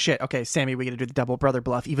 oh shit, okay, Sammy, we got to do the double brother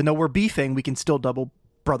bluff. Even though we're beefing, we can still double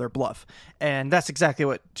brother bluff. And that's exactly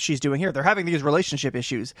what she's doing here. They're having these relationship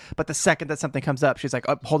issues, but the second that something comes up, she's like,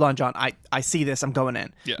 oh, hold on, John, I see this, I'm going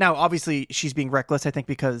in. Yeah. Now, obviously, she's being reckless, I think,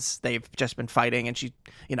 because they've just been fighting and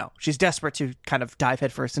she's desperate to kind of dive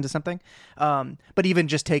headfirst into something. But even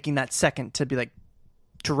just taking that second to be like,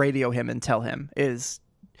 to radio him and tell him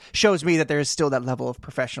shows me that there is still that level of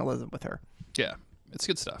professionalism with her. Yeah, it's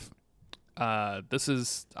good stuff. I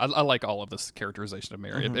like all of this characterization of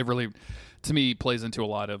Mary. It really, to me, plays into a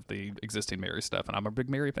lot of the existing Mary stuff, and I'm a big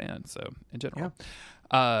Mary fan, so in general.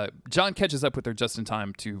 Yeah. John catches up with her just in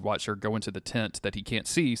time to watch her go into the tent that he can't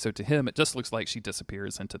see, so to him, it just looks like she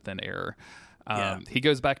disappears into thin air. He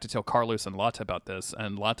goes back to tell Carlos and Lotta about this,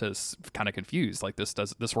 and Lotta's kind of confused. Like this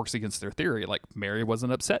works against their theory. Like Mary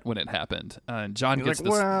wasn't upset when it happened, and John gets this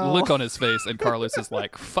look on his face, and Carlos is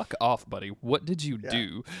like, "Fuck off, buddy! What did you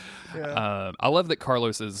do?" Yeah. I love that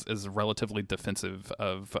Carlos is relatively defensive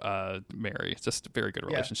of Mary. It's just a very good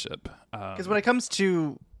relationship. Because when it comes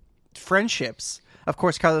to friendships, of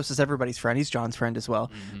course, Carlos is everybody's friend. He's John's friend as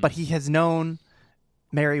well, but he has known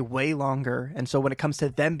Mary way longer, and so when it comes to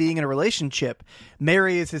them being in a relationship,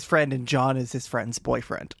 Mary is his friend and John is his friend's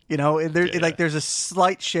boyfriend. You know, and there's a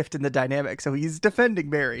slight shift in the dynamic, so he's defending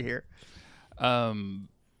Mary here. Lotta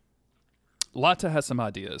has some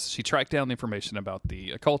ideas. She tracked down the information about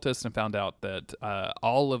the occultist and found out that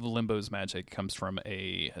all of Limbo's magic comes from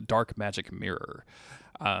a dark magic mirror.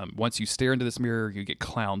 Once you stare into this mirror, you get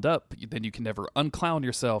clowned up. Then you can never unclown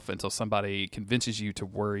yourself until somebody convinces you to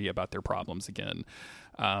worry about their problems again.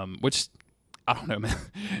 Which, I don't know, man.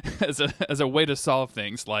 as a way to solve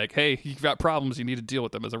things, like, hey, you've got problems, you need to deal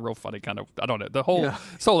with them, is a real funny kind of, I don't know. The whole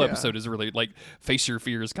solo episode is really like face your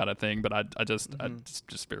fears kind of thing, but it's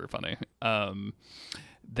just very funny.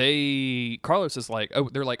 Carlos is like,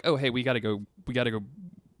 they're like, oh, hey, we gotta go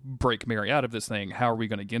break Mary out of this thing. How are we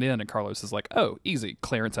going to get in? And Carlos is like, oh, easy.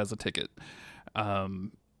 Clarence has a ticket,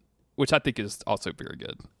 which I think is also very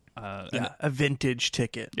good. A vintage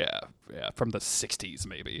ticket. Yeah, from the 60s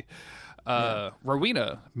maybe.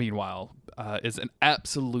 Rowena, meanwhile, is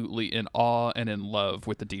absolutely in awe and in love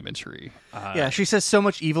with the demon tree. She says so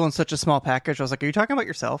much evil in such a small package. I was like, are you talking about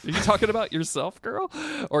yourself? Are you talking about yourself, girl?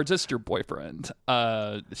 Or just your boyfriend?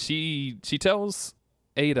 She tells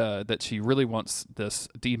Ada that she really wants this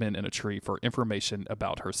demon in a tree for information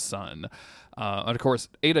about her son. And of course,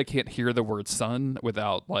 Ada can't hear the word son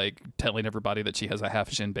without like telling everybody that she has a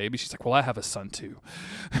half-shin baby. She's like, well, I have a son too.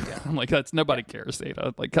 I'm like, nobody cares,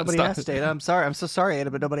 Ada. Like, nobody asked, Ada. I'm sorry. I'm so sorry,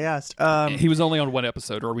 Ada, but nobody asked. He was only on one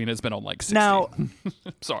episode. Rowena's been on like 60. Now,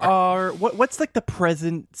 sorry. What's like the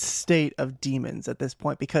present state of demons at this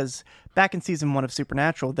point? Because back in season 1 of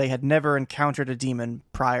Supernatural, they had never encountered a demon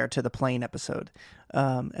prior to the plane episode.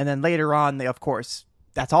 And then later on, they, of course,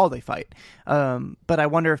 that's all they fight. But I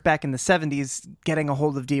wonder if back in the 70s, getting a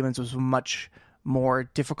hold of demons was much more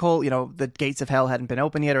difficult. You know, the gates of hell hadn't been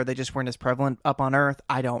open yet, or they just weren't as prevalent up on Earth.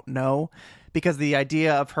 I don't know. Because the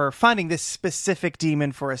idea of her finding this specific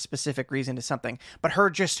demon for a specific reason is something, but her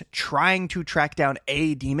just trying to track down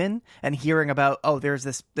a demon and hearing about, oh, there's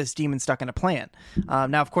this demon stuck in a plant.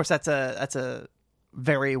 Now, of course, that's a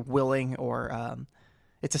very willing or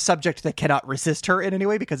it's a subject that cannot resist her in any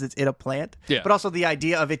way because it's in a plant. Yeah. But also the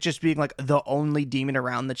idea of it just being like the only demon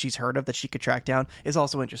around that she's heard of that she could track down is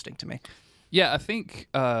also interesting to me. Yeah, I think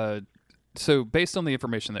so based on the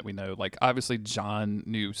information that we know, like obviously John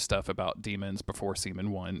knew stuff about demons before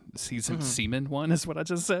season 1. Season 1 is what I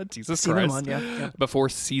just said. Jesus season Christ. 1, yeah. Before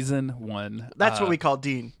season 1. That's what we call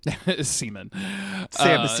Dean. Seaman.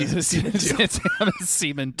 Sam is season 2. Sam is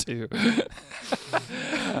seaman 2.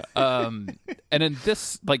 And in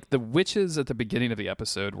this, like the witches at the beginning of the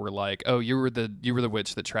episode were like, "Oh, you were the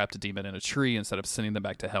witch that trapped a demon in a tree instead of sending them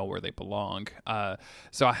back to hell where they belong."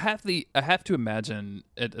 So I have to imagine,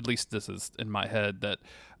 at least this is in my head, that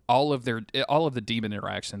all of the demon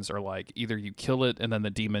interactions are like either you kill it and then the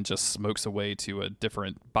demon just smokes away to a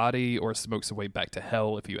different body or smokes away back to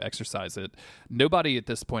hell if you exorcise it. Nobody at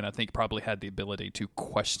this point, I think, probably had the ability to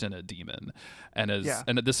question a demon,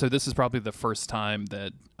 so this is probably the first time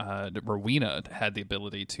that Rowena had the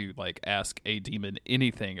ability to like ask a demon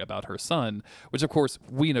anything about her son, which of course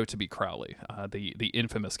we know to be Crowley, the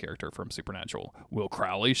infamous character from Supernatural. Will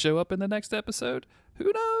Crowley show up in the next episode?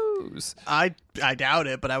 Who knows? I doubt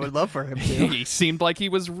it, but I would love for him to. He seemed like he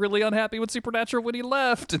was really unhappy with Supernatural when he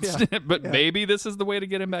left. But maybe this is the way to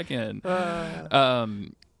get him back in.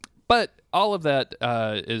 But all of that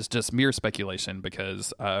is just mere speculation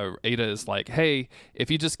because Ada is like, hey, if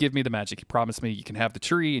you just give me the magic, you promise me you can have the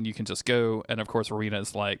tree and you can just go. And of course, Rowena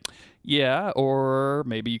is like, yeah, or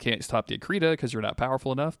maybe you can't stop the Akrita because you're not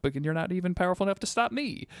powerful enough, but you're not even powerful enough to stop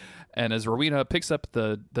me. And as Rowena picks up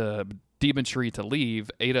the demon tree to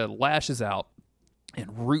leave, Ada lashes out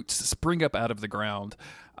and roots spring up out of the ground,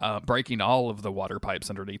 breaking all of the water pipes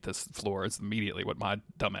underneath this floor. It's immediately what my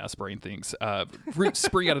dumbass brain thinks. Roots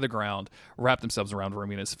spring out of the ground, wrap themselves around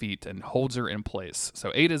Rowena's feet, and holds her in place.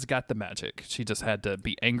 So Ada's got the magic. She just had to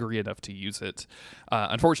be angry enough to use it.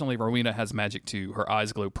 Unfortunately, Rowena has magic too. Her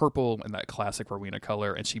eyes glow purple in that classic Rowena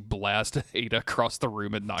color, and she blasts Ada across the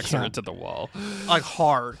room and knocks her into the wall. Like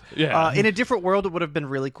hard. Yeah. In a different world, it would have been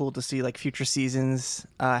really cool to see like future seasons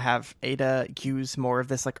have Ada use more of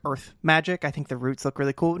this like earth magic. I think the roots look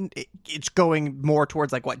really cool. It's going more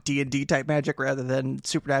towards like what D&D type magic rather than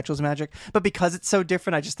Supernatural's magic, but because it's so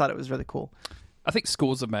different, I just thought it was really cool. I think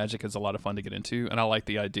schools of magic is a lot of fun to get into, and I like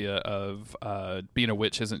the idea of being a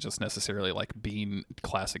witch isn't just necessarily like being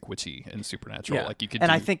classic witchy in Supernatural. Like you could,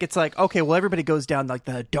 I think it's like, okay, well, everybody goes down like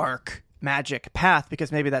the dark magic path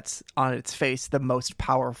because maybe that's on its face the most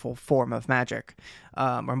powerful form of magic,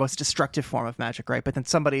 or most destructive form of magic, right? But then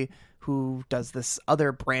somebody who does this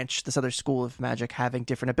other branch, this other school of magic, having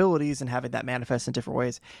different abilities and having that manifest in different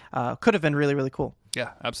ways, could have been really, really cool.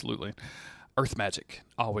 Yeah, absolutely. Earth magic,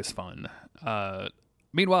 always fun.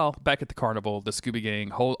 Meanwhile, back at the carnival, the Scooby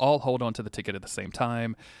Gang all hold on to the ticket at the same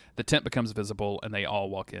time. The tent becomes visible, and they all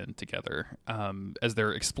walk in together. As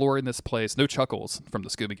they're exploring this place, no chuckles from the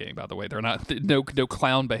Scooby Gang, by the way. They're not no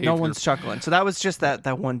clown behavior. No one's chuckling. So that was just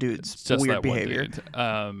that one dude's weird behavior.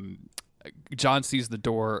 John sees the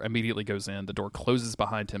door, immediately goes in. The door closes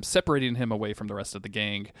behind him, separating him away from the rest of the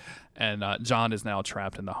gang. And John is now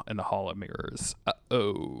trapped in the Hall of Mirrors.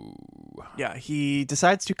 Uh-oh. Yeah, he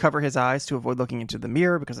decides to cover his eyes to avoid looking into the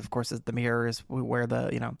mirror because, of course, the mirror is where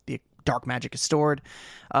the dark magic is stored.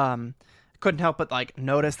 Couldn't help but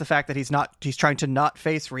notice the fact that he's trying to not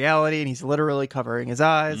face reality, and he's literally covering his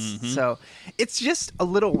eyes. Mm-hmm. So it's just a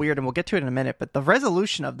little weird, and we'll get to it in a minute, but the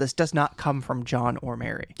resolution of this does not come from John or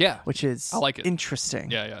Mary. Yeah. Which is I like it. Interesting.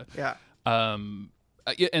 Yeah. Yeah.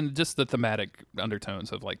 And just the thematic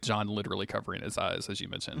undertones of John literally covering his eyes, as you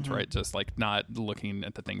mentioned, right? Just not looking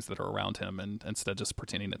at the things that are around him, and instead just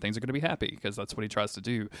pretending that things are going to be happy, because that's what he tries to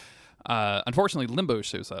do. Unfortunately, Limbo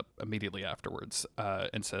shows up immediately afterwards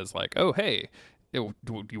and says "Oh, hey, you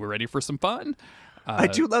were ready for some fun?" I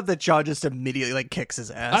do love that John just immediately kicks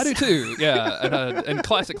his ass. I do too, yeah. And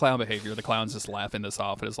classic clown behavior. The clown's just laughing this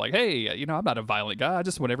off, and it's hey, I'm not a violent guy. I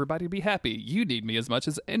just want everybody to be happy. You need me as much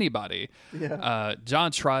as anybody. Yeah.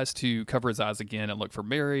 John tries to cover his eyes again and look for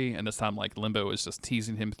Mary, and this time Limbo is just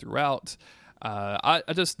teasing him throughout.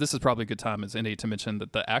 This is probably a good time as any to mention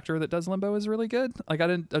that the actor that does Limbo is really good. I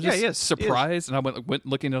was surprised, and I went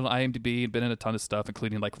looking on IMDb and been in a ton of stuff,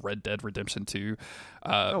 including Red Dead Redemption 2.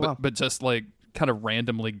 But just kind of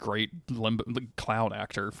randomly great clown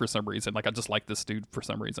actor for some reason. I just like this dude for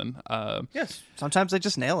some reason. Yes, sometimes they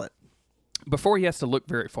just nail it. Before he has to look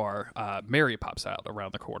very far, Mary pops out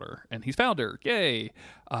around the corner, and he's found her. Yay!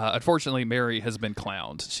 Unfortunately, Mary has been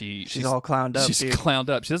clowned. She's all clowned up. She's clowned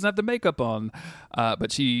up. She doesn't have the makeup on,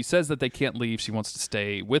 but she says that they can't leave. She wants to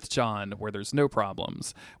stay with John, where there's no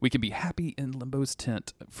problems. We can be happy in Limbo's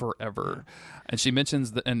tent forever. And she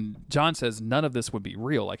mentions that, and John says none of this would be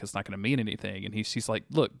real. It's not going to mean anything. And she's like,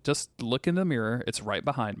 look, just look in the mirror. It's right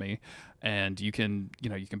behind me, and you can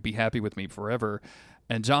be happy with me forever.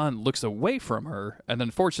 And John looks away from her, and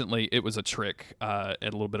unfortunately, it was a trick and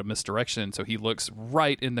a little bit of misdirection. So he looks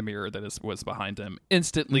right in the mirror that was behind him,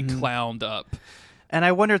 instantly clowned up. And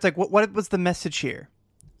I wonder, what was the message here?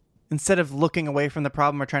 Instead of looking away from the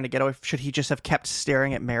problem or trying to get away, should he just have kept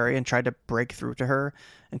staring at Mary and tried to break through to her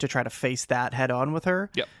and to try to face that head on with her?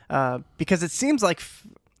 Yep. Because it seems like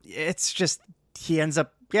it's just he ends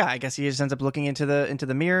up looking into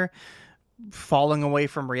the mirror, falling away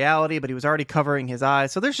from reality, but he was already covering his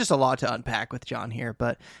eyes. So there's just a lot to unpack with John here,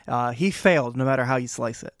 but he failed no matter how you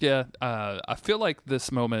slice it. Yeah, I feel like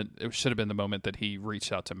this moment, it should have been the moment that he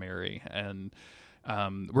reached out to Mary, and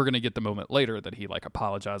we're going to get the moment later that he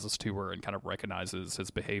apologizes to her and kind of recognizes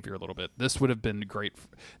his behavior a little bit. This would have been great.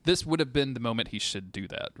 This would have been the moment he should do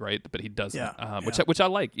that, right? But he doesn't, which I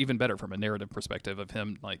like even better from a narrative perspective of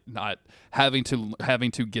him not having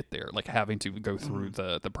to get there, having to go through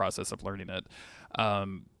the process of learning it.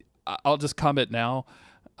 I'll just comment now.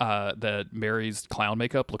 That Mary's clown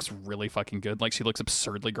makeup looks really fucking good. She looks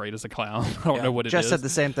absurdly great as a clown. I don't know what it is. Jess said the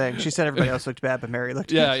same thing. She said everybody else looked bad, but Mary looked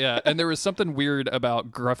good. Yeah. And there was something weird about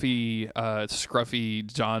gruffy,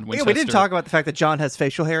 scruffy John Winchester. Yeah, we didn't talk about the fact that John has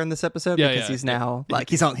facial hair in this episode because he's now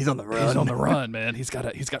he's on the run. He's on the run, man. He's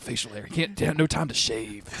got facial hair. He can't. No time to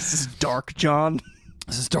shave. This is dark John.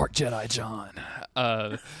 This is Dark Jedi John.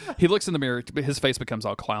 He looks in the mirror. His face becomes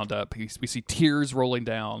all clowned up. We see tears rolling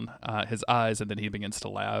down his eyes, and then he begins to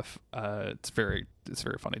laugh. It's very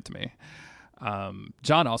funny to me.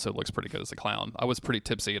 John also looks pretty good as a clown. I was pretty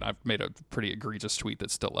tipsy, and I've made a pretty egregious tweet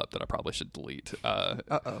that's still up that I probably should delete.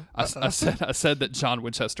 I said that John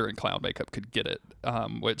Winchester in clown makeup could get it,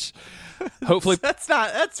 which hopefully that's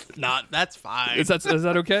fine. Is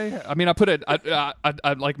that okay? I mean, I put it. I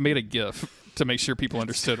made a GIF to make sure people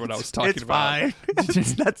understood what I was talking about. It's fine.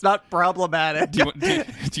 That's not problematic. Do you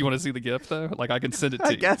want to see the GIF though? I can send it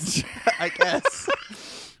to you. I guess.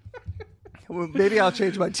 Well, maybe I'll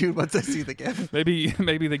change my tune once I see the GIF.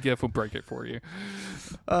 Maybe the GIF will break it for you.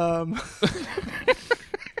 Oh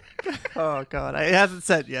God, it hasn't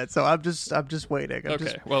sent yet, so I'm just waiting.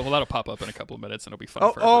 Well, that'll pop up in a couple of minutes, and it'll be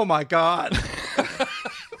fun. Oh my God.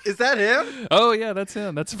 Is that him? Oh yeah, that's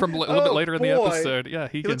him. That's from a little bit later in the episode. Yeah,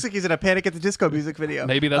 he looks like he's in a Panic at the Disco music video.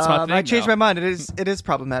 Maybe that's my thing. I changed my mind. It is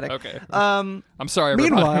problematic. Okay. I'm sorry,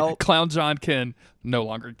 everybody. Meanwhile, Clown John can no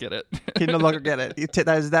longer get it. Can no longer get it.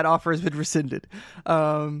 That offer has been rescinded.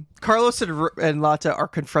 Carlos and Lata are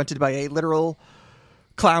confronted by a literal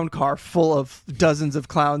clown car full of dozens of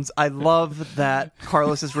clowns. I love that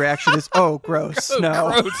Carlos's reaction is, "Oh, gross,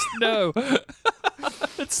 no, gross, no."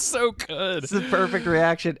 It's so good. It's the perfect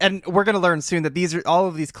reaction. And we're going to learn soon that all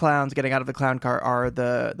of these clowns getting out of the clown car are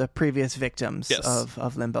the previous victims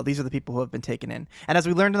of Limbo. These are the people who have been taken in. And as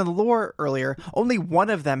we learned in the lore earlier, only one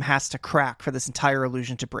of them has to crack for this entire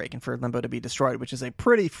illusion to break and for Limbo to be destroyed, which is a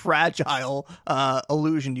pretty fragile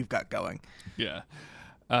illusion you've got going. Yeah.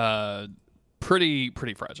 Pretty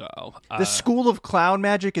fragile. The school of clown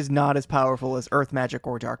magic is not as powerful as earth magic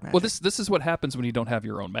or dark magic. Well, this is what happens when you don't have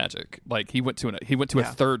your own magic. Like he went to a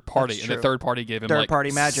third party, and the third party gave him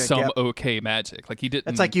third-party magic, some okay magic. Like he didn't.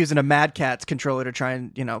 It's like using a Mad Catz controller to try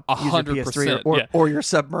and use your 100%, PS3 or your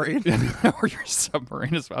submarine. Or your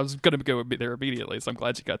submarine. I was going to go there immediately, so I'm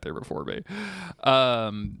glad you got there before me.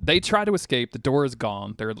 They try to escape. The door is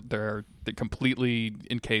gone. They're completely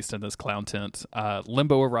encased in this clown tent.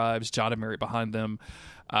 Limbo arrives. John and Mary behind them.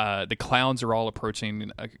 The clowns are all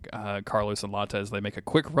approaching Carlos and Lata as they make a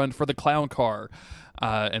quick run for the clown car.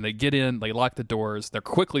 And they get in, they lock the doors, they're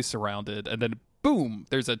quickly surrounded, and then boom,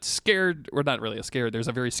 there's a scared, or not really a scared, there's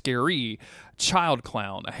a very scary child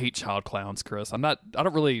clown. I hate child clowns, Chris. I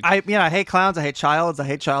hate clowns, I hate childs, I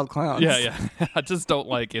hate child clowns. Yeah. I just don't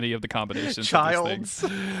like any of the combinations Childs. of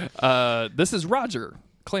these things. This is Roger,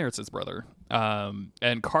 Clarence's brother.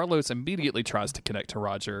 And Carlos immediately tries to connect to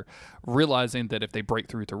Roger, realizing that if they break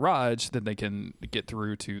through to Raj, then they can get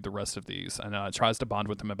through to the rest of these, and tries to bond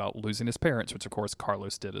with him about losing his parents, which of course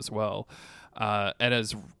Carlos did as well. And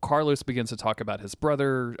as Carlos begins to talk about his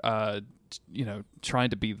brother, trying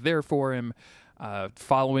to be there for him,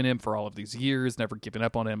 following him for all of these years, never giving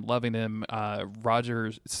up on him, loving him,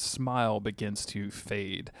 Roger's smile begins to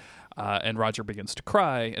fade. And Roger begins to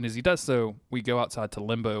cry, and as he does so, we go outside to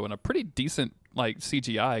Limbo in a pretty decent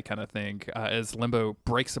CGI kind of thing, as Limbo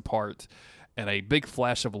breaks apart and a big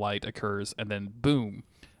flash of light occurs, and then boom,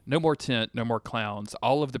 no more tent, no more clowns.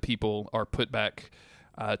 All of the people are put back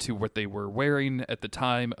to what they were wearing at the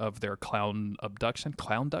time of their clown abduction.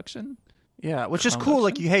 Clown-duction? Yeah, which is cool.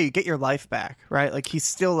 Like, you get your life back, right? Like, he's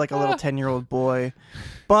still like a little 10-year-old boy,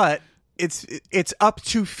 but it's up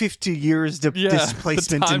to 50 years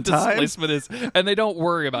displacement in time. Displacement is, and they don't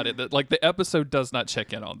worry about it. Like the episode does not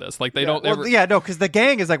check in on this. Like they don't. Because the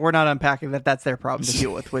gang is like, we're not unpacking that. That's their problem to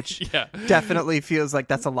deal with, which definitely feels like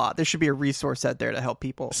that's a lot. There should be a resource out there to help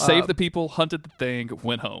people. Save the people, hunted the thing,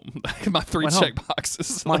 went home. My 3 check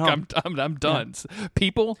boxes. Like I'm done. Yeah.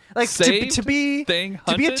 People, like saved, to be thing,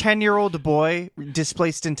 hunted. To be a 10-year-old boy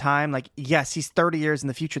displaced in time. Like, yes, he's 30 years in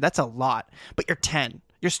the future. That's a lot, but you're 10.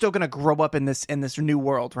 You're still going to grow up in this new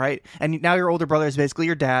world, right? And now your older brother is basically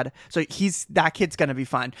your dad, so that kid's going to be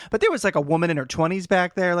fine. But there was like a woman in her 20s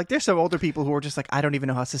back there. Like, there's some older people who are just like, I don't even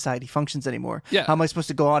know how society functions anymore. Yeah. How am I supposed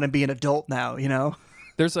to go on and be an adult now,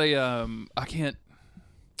 There's I can't...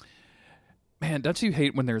 Man, don't you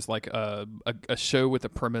hate when there's like a show with a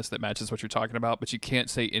premise that matches what you're talking about, but you can't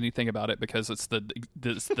say anything about it because it's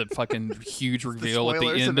the fucking huge reveal at the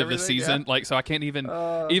end of the season. Yeah. Like, so I can't even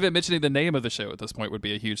mentioning the name of the show at this point would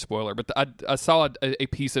be a huge spoiler. But I saw a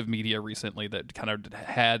piece of media recently that kind of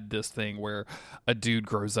had this thing where a dude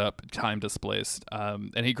grows up time displaced,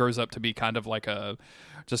 and he grows up to be kind of like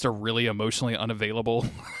just a really emotionally unavailable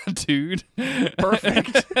dude.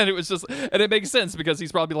 Perfect. And it makes sense because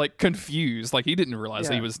he's probably like confused. Like, he didn't realize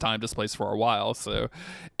that he was time displaced for a while. So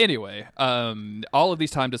anyway, all of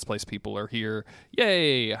these time displaced people are here.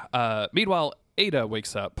 Yay. Meanwhile, Ada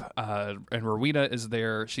wakes up, and Rowena is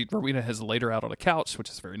there. Rowena has laid her out on a couch, which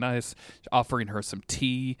is very nice, offering her some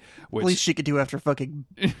tea. Which, at least she could do after fucking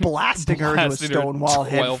blasting her into a stone wall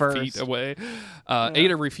head first. 12 feet away.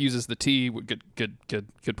 Ada refuses the tea.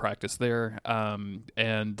 Good practice there.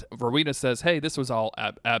 And Rowena says, "Hey, this was all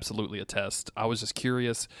absolutely a test. I was just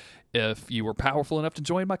curious if you were powerful enough to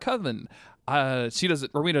join my coven."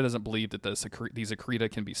 Rowena doesn't believe that these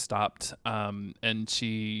Akrita can be stopped, and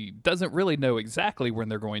she doesn't really know exactly when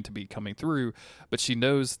they're going to be coming through, but she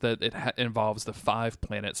knows that it involves the 5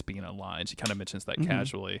 planets being aligned. She kind of mentions that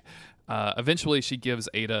casually. Eventually, she gives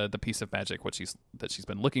Ada the piece of magic that she's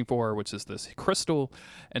been looking for, which is this crystal,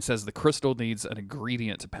 and says the crystal needs an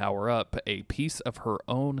ingredient to power up a piece of her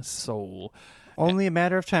own soul. Only a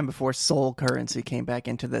matter of time before soul currency came back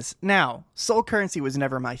into this. Now, soul currency was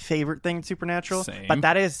never my favorite thing in Supernatural, but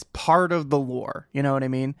that is part of the lore. You know what I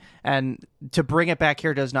mean? And to bring it back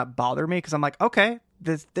here does not bother me because I'm like, okay,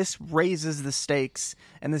 this raises the stakes,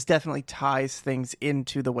 and this definitely ties things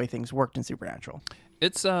into the way things worked in Supernatural.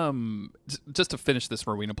 It's just to finish this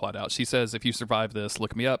Rowena plot out. She says, "If you survive this,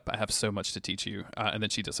 look me up. I have so much to teach you." And then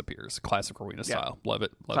she disappears. Classic Rowena style. Love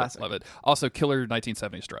it. Love it. Also, killer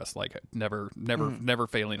 1970s dress. Like never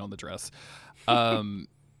failing on the dress.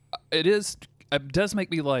 It is. it does make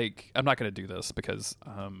me like, I'm not going to do this because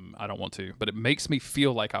I don't want to, but it makes me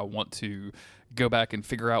feel like I want to go back and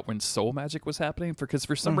figure out when soul magic was happening, because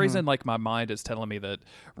for some reason, like, my mind is telling me that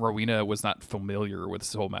Rowena was not familiar with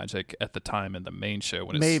soul magic at the time in the main show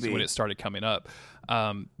when it started coming up.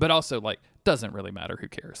 But also, like, doesn't really matter. Who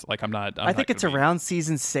cares? Like, I think it's around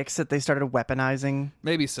season 6 that they started weaponizing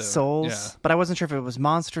maybe souls, yeah. But I wasn't sure if it was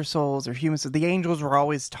monster souls or humans. The angels were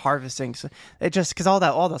always harvesting, so it just, because all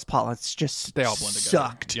those plotlines just they all blend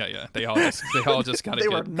sucked. Together. Yeah, they all just kind of they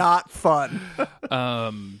were not fun.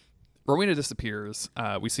 Rowena disappears.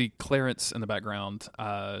 We see Clarence in the background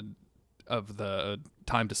of the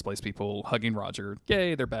time-displaced people hugging Roger.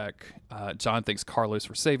 Yay, they're back. John thanks Carlos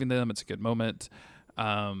for saving them. It's a good moment.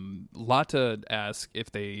 Lotta asks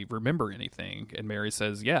if they remember anything, and Mary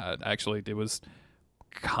says, yeah, actually, it was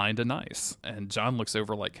kind of nice. And John looks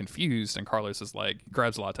over, like, confused, and Carlos is like,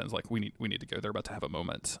 grabs Lotta and is like, we need to go. They're about to have a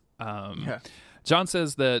moment. John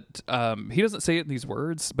says that he doesn't say it in these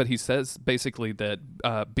words, but he says basically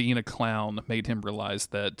that being a clown made him realize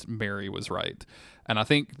that Mary was right. And I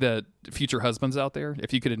think that future husbands out there,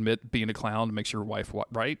 if you could admit being a clown makes your wife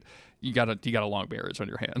right, you got a long marriage on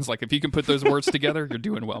your hands. Like, if you can put those words together, you're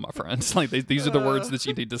doing well, my friends. Like, these are the words that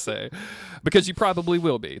you need to say, because you probably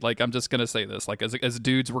will be. Like, I'm just gonna say this. Like, as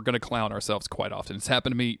dudes, we're gonna clown ourselves quite often. It's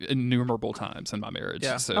happened to me innumerable times in my marriage.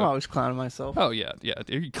 Yeah, so, I'm always clowning myself. Oh yeah.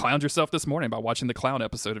 You clowned yourself this morning by watching the clown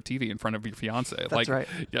episode of TV in front of your fiance. That's like, right.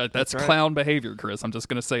 Yeah, that's clown behavior, Chris. I'm just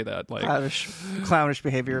gonna say that. Like, clownish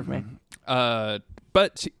behavior of me.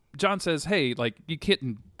 But John says, "Hey, like, you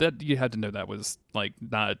had to know that was, like,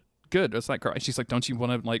 not good." It's like, she's like, "Don't you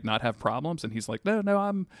want to, like, not have problems?" And he's like, "No,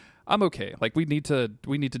 I'm okay. Like, we need to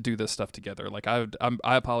do this stuff together. Like, I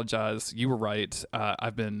apologize. You were right.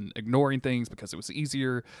 I've been ignoring things because it was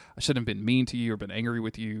easier. I shouldn't have been mean to you or been angry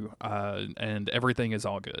with you. And everything is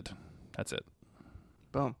all good. That's it.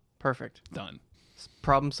 Boom. Perfect. Done.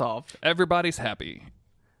 Problem solved. Everybody's happy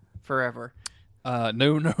forever."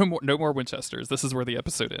 No more Winchesters. This is where the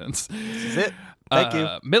episode ends. This is it. Thank you.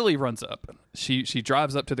 Millie runs up. She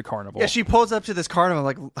drives up to the carnival. Yeah, she pulls up to this carnival.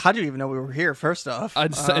 Like, how do you even know we were here? First off,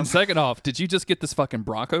 and second off, did you just get this fucking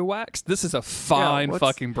Bronco waxed? This is a fine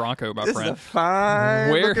fucking Bronco, my friend. This is a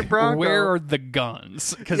fine looking Bronco. Where are the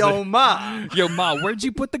guns? Yo ma, where'd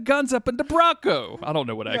you put the guns up in the Bronco? I don't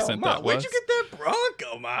know what accent that was. Where'd you get that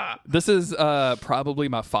Bronco, ma? This is probably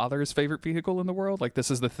my father's favorite vehicle in the world. Like, this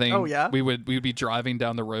is the thing. Oh yeah. We would be driving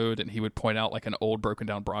down the road, and he would point out, like, an old broken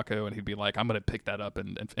down Bronco, and he'd be like, "I'm gonna pick that up,"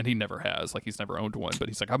 and he never has. Like, he's never owned one, but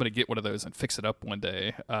he's like, "I'm gonna get one of those and fix it up one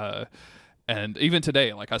day." And even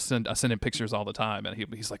today, like, I send him pictures all the time, and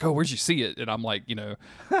he's like, "Oh, where'd you see it?" And I'm like,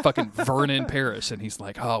 fucking Vernon Parish, and he's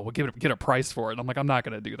like, "Oh, we'll get a price for it." And I'm like, "I'm not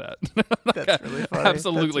gonna do that." That's really funny.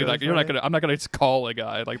 Absolutely, That's like, really I'm not gonna call a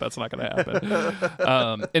guy. Like, that's not gonna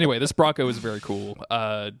happen. Anyway, this Bronco is very cool.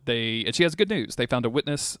 And she has good news. They found a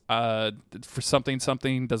witness for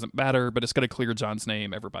something doesn't matter, but it's gonna clear John's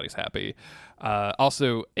name. Everybody's happy.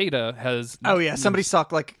 Also, Ada has. Oh yeah, somebody saw,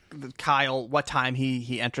 like, Kyle what time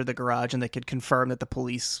he entered the garage, and they could confirm that the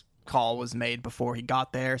police call was made before he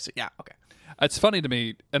got there. So yeah, okay. It's funny to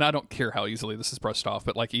me, and I don't care how easily this is brushed off,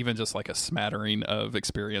 but, like, even just, like, a smattering of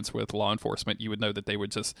experience with law enforcement, you would know that they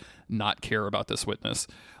would just not care about this witness.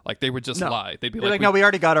 Like, they would just lie. They'd be like, "No, we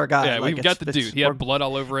already got our guy. Yeah, like, we've got the dude. He had blood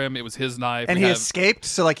all over him. It was his knife. And he escaped,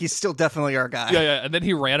 so, like, he's still definitely our guy." Yeah, and then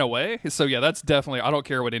he ran away. So, yeah, that's definitely, I don't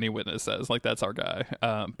care what any witness says. Like, that's our guy.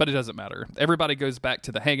 But it doesn't matter. Everybody goes back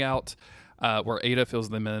to the hangout. Where Ada fills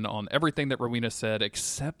them in on everything that Rowena said,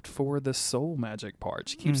 except for the soul magic part.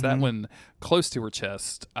 She keeps that one close to her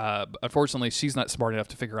chest. Unfortunately, she's not smart enough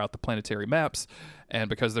to figure out the planetary maps, and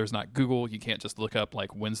because there's not Google, you can't just look up,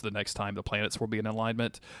 like, when's the next time the planets will be in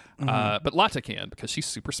alignment. But Lotta can, because she's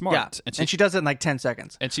super smart. Yeah, and she does it in, like, 10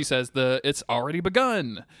 seconds. And she says, it's already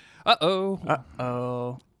begun.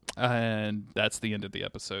 Uh-oh. And that's the end of the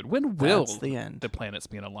episode. When will the planets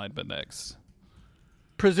be in alignment next?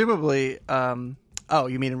 Presumably,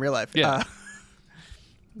 you mean in real life? Yeah.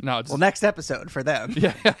 No. Next episode for them.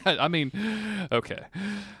 Yeah. I mean, okay.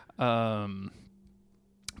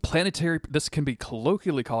 Planetary. This can be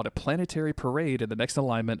colloquially called a planetary parade, and the next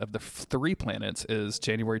alignment of the 3 planets is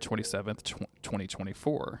January 27th,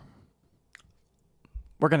 2024.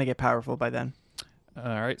 We're gonna get powerful by then.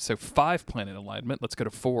 All right. So 5 planet alignment. Let's go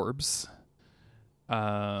to Forbes.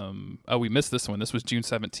 We missed this one. This was June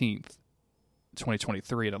 17th.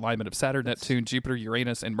 2023, an alignment of Saturn, Neptune, Jupiter,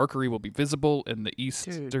 Uranus, and Mercury will be visible in the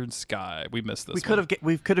eastern sky. We missed this.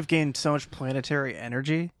 We could have gained so much planetary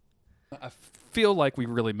energy. I feel like we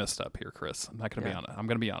really messed up here, Chris. I'm not going to be honest. I'm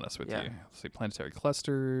going to be honest with you. Let's see, planetary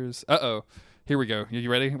clusters. Here we go. You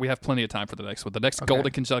ready? We have plenty of time for the next one. The next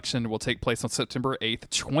Golden Conjunction will take place on September 8th,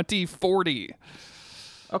 2040.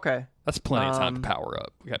 Okay. That's plenty of time to power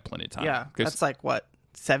up. We got plenty of time. Yeah. That's like, what,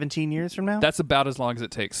 17 years from now? That's about as long as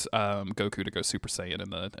it takes Goku to go Super Saiyan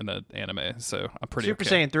in the anime. So I'm pretty Super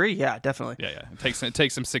Saiyan 3? Yeah, definitely. Yeah. It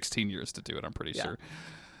takes him 16 years to do it, I'm pretty sure.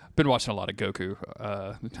 Been watching a lot of Goku.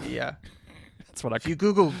 Yeah. That's what If you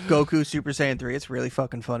Google Goku Super Saiyan 3, it's really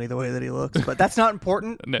fucking funny the way that he looks. But that's not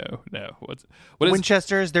important. No. What is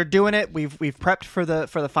Winchesters, they're doing it. We've prepped for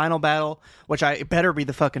the final battle, which it better be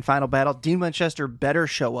the fucking final battle. Dean Winchester better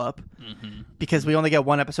show up because we only get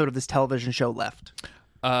one episode of this television show left.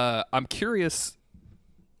 I'm curious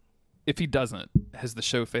if he doesn't. Has the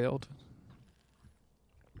show failed?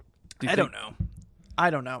 I don't know.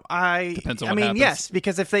 Depends on what happens. Yes,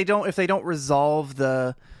 because if they don't resolve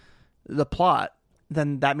the plot,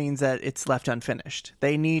 then that means that it's left unfinished.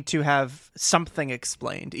 They need to have something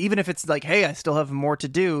explained. Even if it's like, hey, I still have more to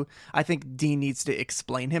do, I think Dean needs to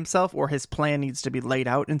explain himself, or his plan needs to be laid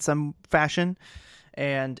out in some fashion.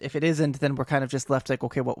 And if it isn't, then we're kind of just left like,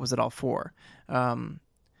 okay, what was it all for?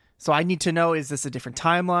 So I need to know, is this a different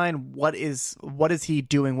timeline? What is he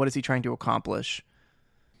doing? What is he trying to accomplish?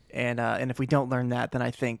 And if we don't learn that, then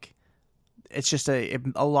I think it's just a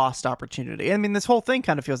lost opportunity. I mean, this whole thing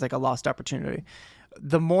kind of feels like a lost opportunity.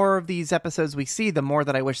 The more of these episodes we see, the more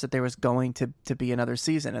that I wish that there was going to be another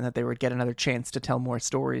season and that they would get another chance to tell more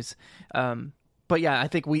stories. But yeah, I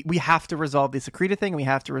think we have to resolve the Secreta thing and we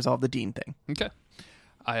have to resolve the Dean thing. Okay.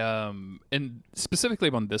 And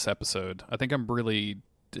specifically on this episode, I think I'm really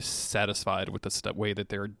dissatisfied with the way that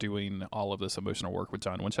they're doing all of this emotional work with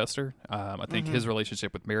John Winchester. I think his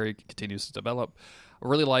relationship with Mary continues to develop. I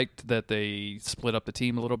really liked that they split up the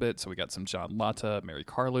team a little bit, so we got some John Latta, Mary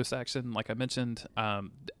Carlos action, like I mentioned.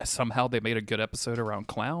 Somehow they made a good episode around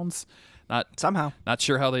clowns. Not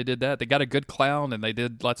sure how they did that. They got a good clown, and they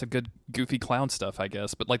did lots of good goofy clown stuff, I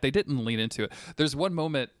guess. But like they didn't lean into it. There's one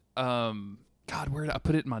moment. God, where did I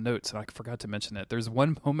put it in my notes? And I forgot to mention it. There's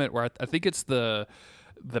one moment where I think it's the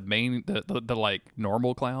like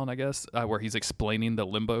normal clown, I guess, where he's explaining the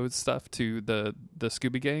limbo stuff to the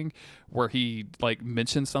Scooby Gang, where he like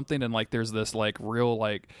mentions something and like there's this like real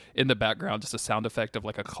like in the background just a sound effect of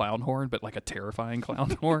like a clown horn, but like a terrifying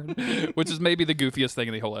clown horn, which is maybe the goofiest thing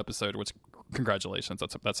in the whole episode. Which congratulations,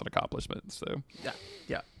 that's an accomplishment. So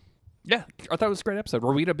yeah, I thought it was a great episode.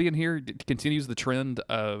 Rowena being here continues the trend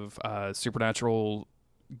of supernatural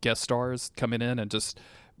guest stars coming in and just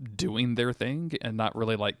doing their thing and not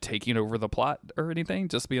really like taking over the plot or anything,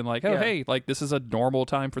 just being like, oh, hey, like this is a normal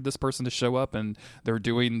time for this person to show up and they're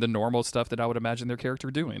doing the normal stuff that I would imagine their character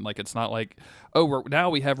doing. Like it's not like, oh, now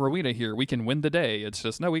we have Rowena here, we can win the day. It's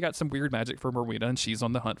just, no, we got some weird magic from Rowena and she's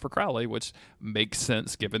on the hunt for Crowley, which makes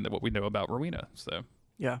sense given that what we know about Rowena. So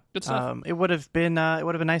yeah, good stuff. It would have been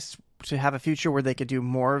nice to have a future where they could do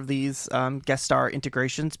more of these guest star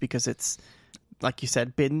integrations, because it's, like you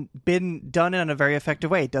said, been done in a very effective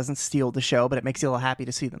way. It doesn't steal the show, but it makes you a little happy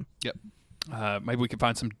to see them. Yep. Maybe we can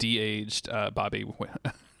find some de-aged Bobby.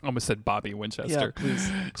 Almost said Bobby Winchester. Yeah,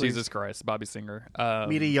 please. Jesus Christ, Bobby Singer.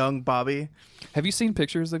 Meet a young Bobby. Have you seen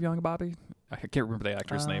pictures of young Bobby? I can't remember the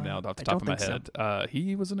actor's name now off the top of my head. So.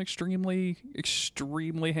 He was an extremely,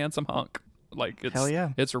 extremely handsome hunk. Like it's, hell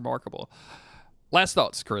yeah, it's remarkable. Last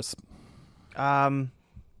thoughts, Chris. None.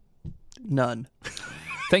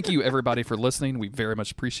 Thank you, everybody, for listening. We very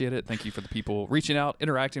much appreciate it. Thank you for the people reaching out,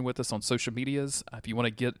 interacting with us on social medias. If you want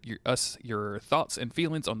to get your thoughts and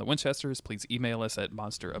feelings on the Winchesters, please email us at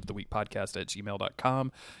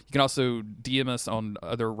monsteroftheweekpodcast@gmail.com. You can also DM us on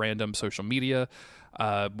other random social media.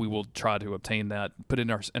 We will try to obtain that, put it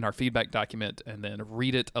in our feedback document, and then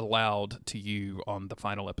read it aloud to you on the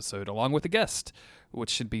final episode, along with a guest, which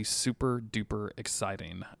should be super duper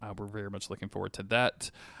exciting. We're very much looking forward to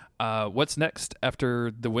that. What's next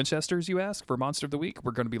after the Winchesters, you ask, for Monster of the Week?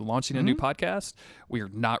 We're going to be launching a new podcast. We are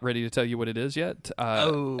not ready to tell you what it is yet.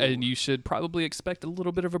 And you should probably expect a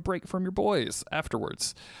little bit of a break from your boys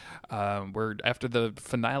afterwards. We're after the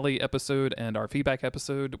finale episode and our feedback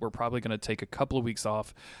episode, we're probably going to take a couple of weeks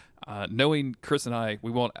off. Knowing Chris and I,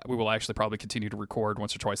 we will actually probably continue to record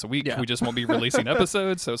once or twice a week. Yeah. We just won't be releasing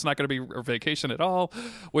episodes, so it's not going to be a vacation at all,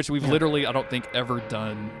 which we've literally, I don't think, ever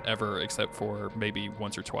done except for maybe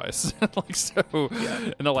once or twice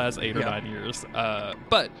in the last 8 or 9 years.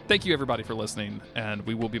 But thank you, everybody, for listening, and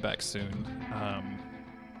we will be back soon.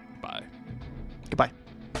 Bye. Goodbye.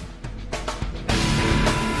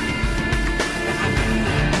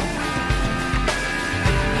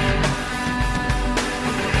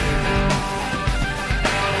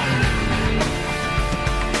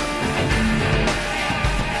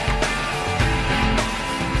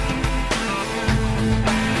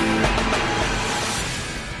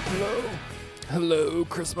 Hello,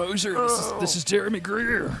 Chris Mosier. This is Jeremy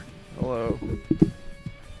Greer. Hello.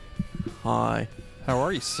 Hi. How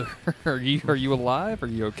are you, sir? Are you alive? Are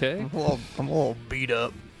you okay? I'm a little beat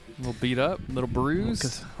up. A little beat up, a little bruised.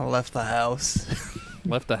 Because I left the house.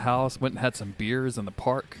 Left the house, went and had some beers in the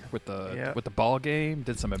park with the ball game.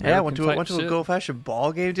 Did some American went to a good old-fashioned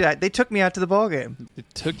ball game. Dude, they took me out to the ball game. It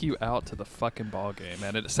took you out to the fucking ball game,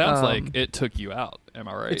 and it sounds like it took you out. Am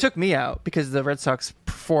I right? It took me out because the Red Sox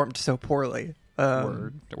performed so poorly.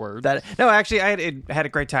 Word. Actually, I had a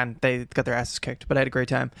great time. They got their asses kicked, but I had a great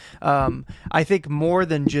time. I think more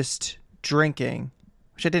than just drinking,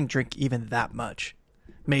 which I didn't drink even that much.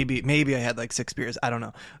 Maybe I had like 6 beers. I don't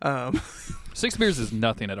know. 6 beers is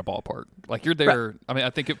nothing at a ballpark. Like you're there. Right. I mean, I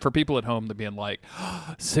think for people at home to being like,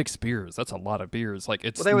 6 beers, that's a lot of beers. Like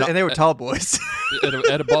it's they were tall boys at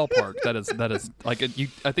a ballpark. That is like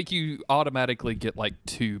I think you automatically get like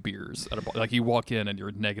 2 beers at a ball. Like you walk in and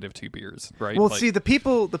you're negative 2 beers, right? Well, like, see the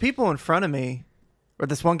people in front of me, or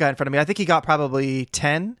this one guy in front of me, I think he got probably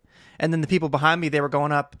 10, and then the people behind me, they were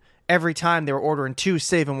going up. Every time they were ordering 2,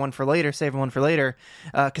 saving one for later,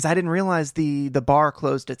 because I didn't realize the bar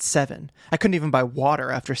closed at 7. I couldn't even buy water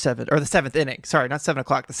after 7, or the 7th inning. Sorry, not 7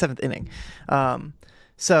 o'clock, the 7th inning.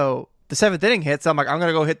 So the 7th inning hits. I'm like, I'm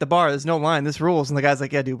gonna go hit the bar. There's no line. This rules. And the guy's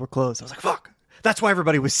like, yeah, dude, we're closed. I was like, fuck. That's why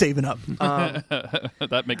everybody was saving up.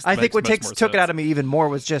 That makes. I think what took sense. it out of me even more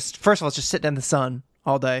was just, first of all, just sitting in the sun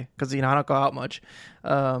all day because I don't go out much.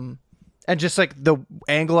 And just like the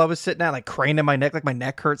angle I was sitting at, like craning my neck, like my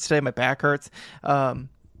neck hurts today, my back hurts.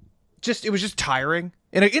 It was just tiring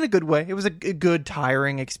in a good way. It was a good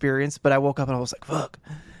tiring experience. But I woke up and I was like, fuck,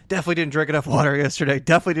 definitely didn't drink enough water yesterday.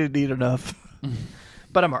 Definitely didn't eat enough.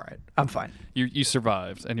 But I'm all right. I'm fine. You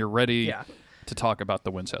survived and you're ready to talk about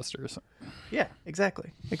the Winchesters. Yeah,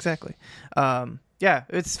 exactly. It's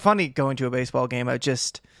funny going to a baseball game. I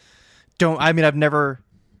just don't. I mean,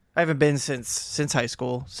 I haven't been since high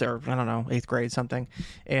school, so I don't know, 8th grade something.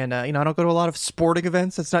 And I don't go to a lot of sporting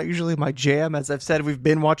events. That's not usually my jam. As I've said, we've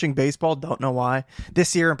been watching baseball. Don't know why.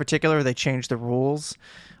 This year in particular, they changed the rules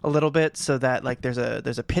a little bit so that like there's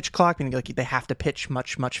a pitch clock, meaning like they have to pitch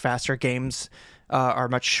much faster. Games are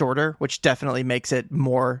much shorter, which definitely makes it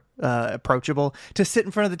more approachable to sit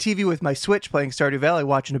in front of the TV with my Switch playing Stardew Valley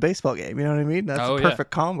watching a baseball game. You know what I mean? That's a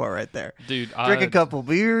perfect combo right there. Dude, drink a couple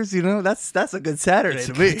beers, that's a good Saturday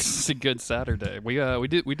to me. It's a good Saturday. We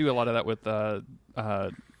do a lot of that with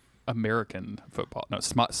American football,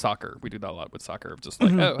 soccer. We do that a lot with soccer. Just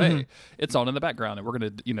like, hey, it's on in the background, and we're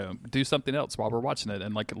gonna, do something else while we're watching it,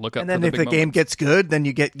 and like look up. And then for the if the game gets good, then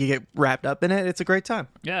you get wrapped up in it. It's a great time.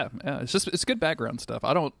 Yeah. It's good background stuff.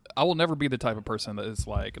 I will never be the type of person that is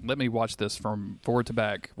like, let me watch this from forward to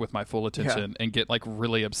back with my full attention and get like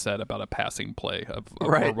really upset about a passing play of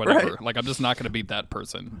or whatever. Right. Like I'm just not gonna be that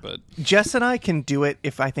person. But Jess and I can do it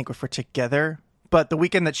if we're together. But the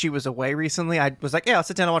weekend that she was away recently, I was like, yeah, I'll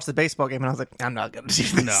sit down and watch the baseball game. And I was like, I'm not going to do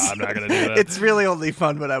this. No, I'm not going to do that. It's really only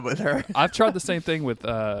fun when I'm with her. I've tried the same thing with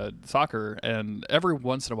soccer, and every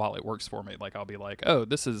once in a while it works for me. Like, I'll be like, oh,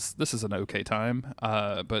 this is an okay time.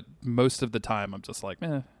 But most of the time I'm just like,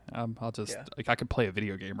 I'll just, like, I could play a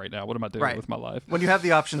video game right now. What am I doing with my life? When you have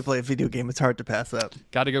the option to play a video game, it's hard to pass up.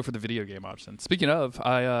 Got to go for the video game option. Speaking of,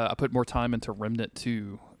 I put more time into Remnant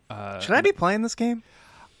 2. Should I be playing this game?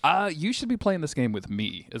 You should be playing this game with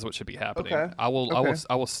me. Is what should be happening. Okay. I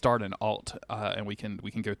will start an alt, and we can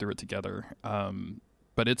go through it together.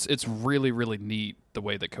 But it's really, really neat the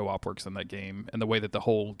way that co-op works in that game, and the way that the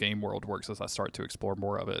whole game world works as I start to explore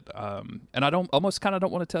more of it. And I don't want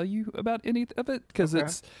to tell you about any of it because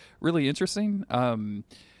it's really interesting.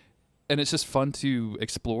 And it's just fun to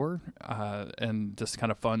explore, and just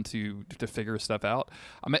kind of fun to figure stuff out.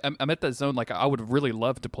 I'm at that zone. Like, I would really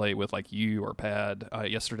love to play with like you or Pad.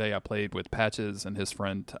 Yesterday I played with Patches and his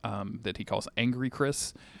friend that he calls Angry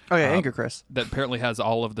Chris. Oh yeah, Angry Chris. That apparently has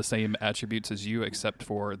all of the same attributes as you, except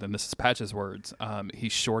for, then this is Patches' words,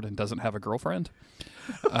 he's short and doesn't have a girlfriend.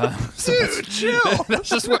 Dude, chill. That's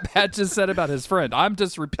just what Patches said about his friend. I'm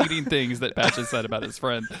just repeating things that Patches said about his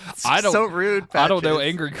friend. So rude, Patches. I don't know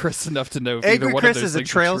Angry Chris enough to know if Angry either one Chris of those is a things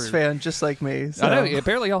Trails are true. fan just like me. So. I know.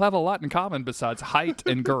 Apparently y'all have a lot in common besides height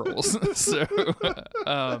and girls. So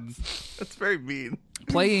that's very mean.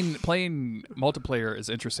 Playing multiplayer is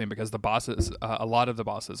interesting because the bosses, a lot of the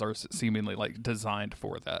bosses are seemingly like designed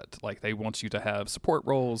for that. Like, they want you to have support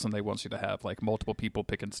roles, and they want you to have like multiple people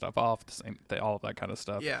picking stuff off, the same, all of that kind of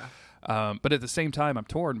stuff. Yeah. But at the same time, I'm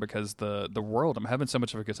torn because the world, I'm having so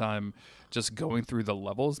much of a good time just going through the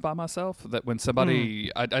levels by myself that when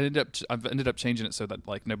somebody, I've ended up changing it so that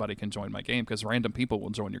like nobody can join my game because random people will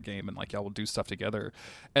join your game and like y'all will do stuff together,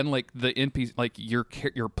 and like the NPC, like your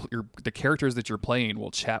the characters that you're playing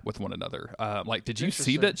will chat with one another. Like, did you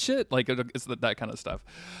see that shit? Like, it's that kind of stuff.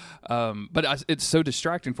 But it's so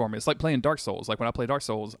distracting for me. It's like playing Dark Souls. Like when I play Dark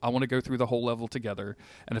Souls, I want to go through the whole level together,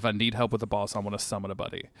 and if I need help with the boss, I want to summon a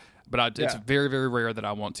buddy. But it's very, very rare that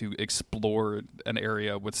I want to explore an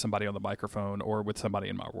area with somebody on the microphone or with somebody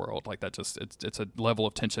in my world. Like that it's a level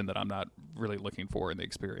of tension that I'm not really looking for in the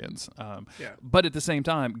experience. But at the same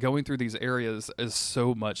time, going through these areas is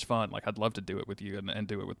so much fun. Like I'd love to do it with you and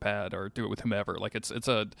do it with Pad or do it with whomever. Like it's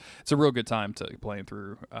a real good time to playing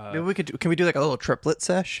through. Maybe can we do like a little triplet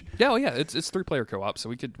sesh? Yeah, it's 3-player co-op, so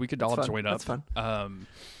we could all join up. That's fun.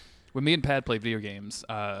 When me and Pad play video games,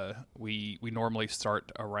 we normally start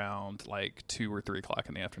around like 2 or 3 o'clock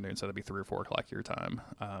in the afternoon, so that'd be 3 or 4 o'clock your time.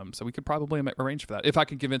 So we could probably arrange for that if I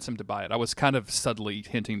could convince him to buy it. I was kind of subtly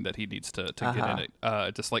hinting that he needs to get in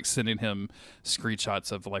it, just like sending him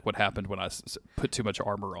screenshots of like what happened when I put too much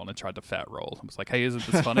armor on and tried to fat roll. I was like, hey, isn't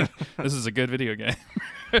this funny? This is a good video game.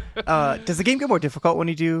 Does the game get more difficult when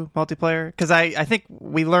you do multiplayer? Because I think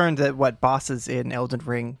we learned that bosses in Elden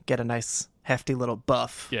Ring get a nice hefty little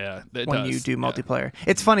buff when you do multiplayer.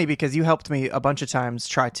 It's funny because you helped me a bunch of times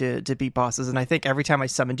try to beat bosses, and I think every time I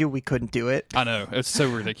summoned you, we couldn't do it. I know. It's so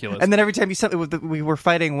ridiculous. And then every time we were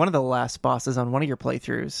fighting one of the last bosses on one of your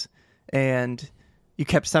playthroughs, and you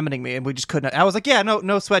kept summoning me, and we just couldn't. I was like, yeah,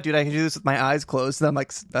 no sweat, dude. I can do this with my eyes closed. And I'm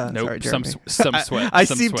like, nope, sorry, Jeremy. some sweat. I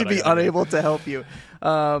seem to be unable to help you.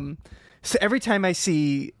 So every time I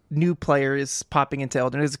see new players popping into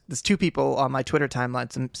Elden, there's 2 people on my Twitter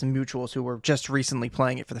timeline, some mutuals who were just recently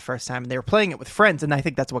playing it for the first time, and they were playing it with friends, and I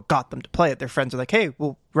think that's what got them to play it. Their friends are like, hey,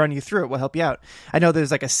 we'll run you through it, we'll help you out. I know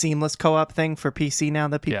there's like a seamless co-op thing for PC now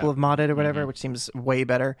that people have modded or whatever, which seems way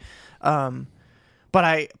better. But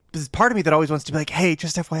there's part of me that always wants to be like, hey,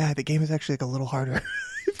 just FYI, the game is actually like a little harder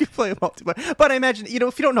if you play a multiplayer. But I imagine, if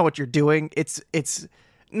you don't know what you're doing, it's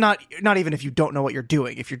not even if you don't know what you're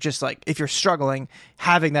doing. If you're just like, if you're struggling,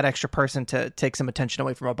 having that extra person to take some attention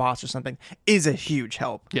away from a boss or something is a huge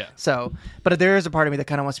help. Yeah. So, but there is a part of me that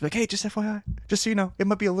kind of wants to be like, hey, just FYI, just so you know, it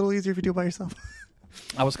might be a little easier if you do it by yourself.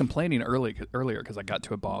 I was complaining earlier because I got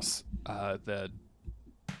to a boss that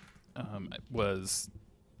was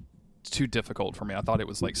too difficult for me. I thought it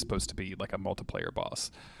was like supposed to be like a multiplayer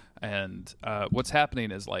boss. And what's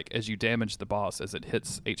happening is like as you damage the boss, as it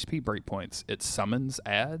hits HP breakpoints, it summons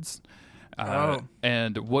ads.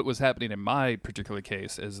 And what was happening in my particular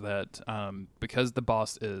case is that because the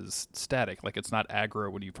boss is static, like it's not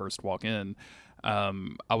aggro when you first walk in,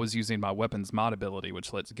 I was using my weapons mod ability,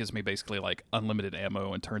 which gives me basically like unlimited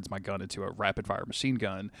ammo and turns my gun into a rapid fire machine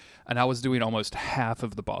gun. And I was doing almost half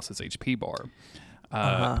of the boss's HP bar.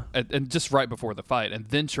 And just right before the fight, and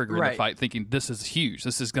then triggering the fight, thinking this is huge.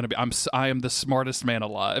 This is going to be. I am the smartest man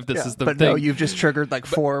alive. This is the thing. But no, you've just triggered like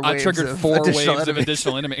 4 waves. I triggered 4 waves of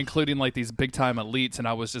additional enemy, including like these big time elites, and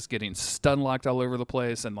I was just getting stun locked all over the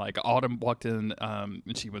place. And like Autumn walked in,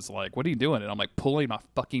 and she was like, "What are you doing?" And I'm like, pulling my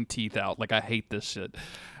fucking teeth out. Like I hate this shit.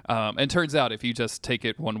 And turns out if you just take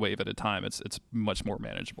it 1 wave at a time, it's much more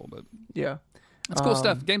manageable. But yeah. It's cool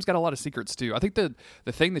stuff. The game's got a lot of secrets too. I think the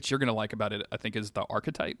thing that you're gonna like about it, I think, is the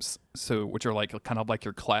archetypes. So which are like kind of like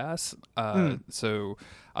your class. So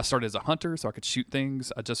I started as a hunter, so I could shoot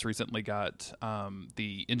things. I just recently got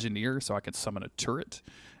the engineer, so I could summon a turret,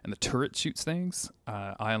 and the turret shoots things.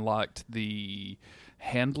 I unlocked the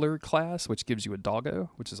handler class, which gives you a doggo,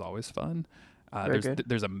 which is always fun.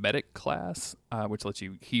 There's a medic class, which lets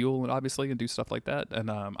you heal, obviously, and do stuff like that. And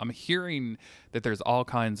I'm hearing that there's all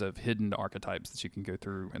kinds of hidden archetypes that you can go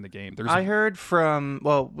through in the game. I heard from,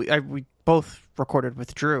 we both recorded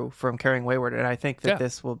with Drew from Carrying Wayward, and I think that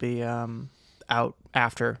this will be out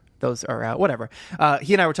after those are out, whatever.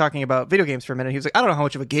 He and I were talking about video games for a minute. He was like, I don't know how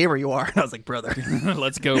much of a gamer you are. And I was like, brother.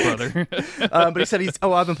 Let's go, brother. But he said,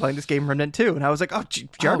 I've been playing this game Remnant 2. And I was like,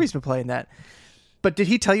 Jeremy's been playing that. But did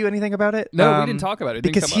he tell you anything about it? No, we didn't talk about it.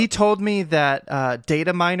 Because he told me that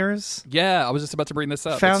data miners... Yeah, I was just about to bring this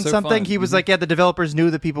up. Found something. Fun. He was like, the developers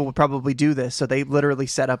knew that people would probably do this, so they literally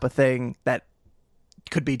set up a thing that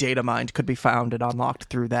could be data mined, could be found and unlocked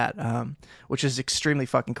through that, which is extremely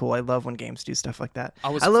fucking cool. I love when games do stuff like that.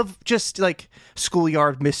 I love just like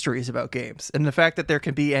schoolyard mysteries about games, and the fact that there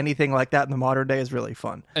can be anything like that in the modern day is really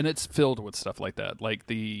fun. And it's filled with stuff like that, like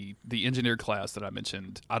the engineer class that I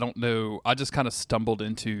mentioned. I don't know, I just kind of stumbled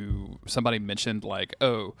into, somebody mentioned like,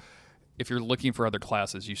 if you're looking for other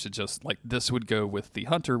classes, you should just like this would go with the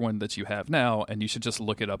hunter one that you have now, and you should just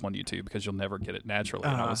look it up on YouTube because you'll never get it naturally.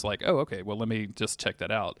 And I was like, oh, okay, well, let me just check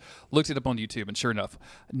that out. Looked it up on YouTube, and sure enough,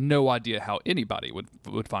 no idea how anybody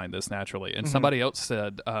would find this naturally. And somebody else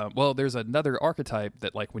said, well, there's another archetype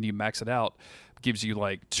that like when you max it out, gives you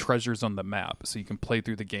like treasures on the map, so you can play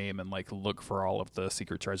through the game and like look for all of the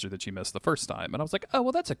secret treasure that you missed the first time. And I was like, oh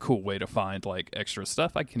well, that's a cool way to find like extra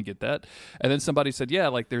stuff. I can get that. And then somebody said, yeah,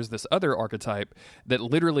 like there's this other archetype that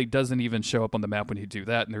literally doesn't even show up on the map when you do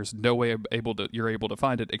that, and there's no way you're able to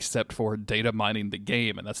find it except for data mining the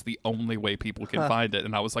game, and that's the only way people can find it.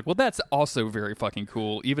 And I was like, well, that's also very fucking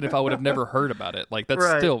cool, even if I would have never heard about it. Like that's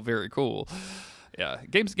still very cool. Yeah,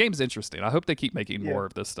 game's interesting. I hope they keep making more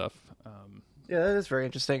of this stuff. Yeah, that is very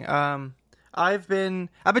interesting. I've been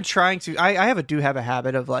trying to. I do have a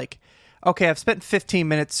habit of like, okay, I've spent 15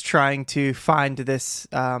 minutes trying to find this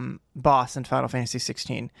boss in Final Fantasy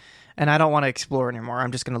 16, and I don't want to explore anymore.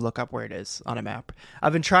 I'm just going to look up where it is on a map.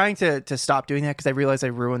 I've been trying to stop doing that because I realize I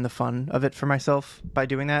ruin the fun of it for myself by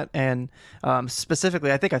doing that. And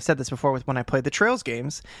specifically, I think I've said this before with when I play the Trails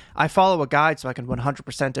games, I follow a guide so I can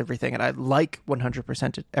 100% everything, and I like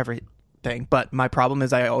 100% everything. But my problem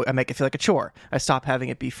is I make it feel like a chore. I stop having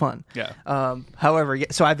it be fun. Yeah. However,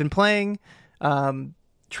 so I've been playing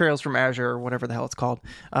Trails from Azure, or whatever the hell it's called.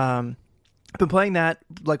 I've been playing that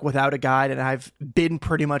like without a guide, and I've been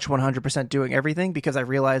pretty much 100% doing everything because I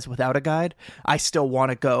realize without a guide, I still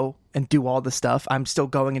want to go and do all the stuff. I'm still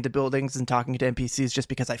going into buildings and talking to NPCs just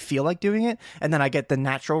because I feel like doing it, and then I get the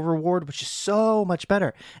natural reward, which is so much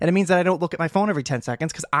better. And it means that I don't look at my phone every 10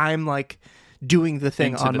 seconds because I'm like doing the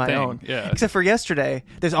thing on my own. Yeah. Except for yesterday,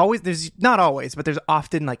 there's not always, but there's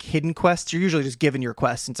often like hidden quests. You're usually just given your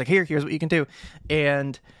quest, and it's like, here's what you can do.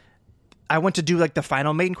 And I went to do like the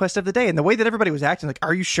final maiden quest of the day, and the way that everybody was acting, like,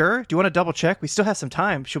 are you sure? Do you want to double check? We still have some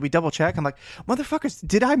time. Should we double check? I'm like, motherfuckers,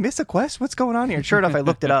 did I miss a quest? What's going on here? And sure enough, I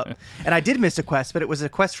looked it up, and I did miss a quest, but it was a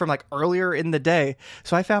quest from like earlier in the day.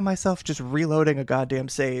 So I found myself just reloading a goddamn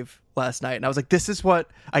save last night, and I was like, this is what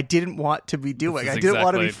I didn't want to be doing. I didn't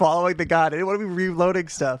want to be following the god. I didn't want to be reloading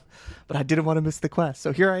stuff, but I didn't want to miss the quest.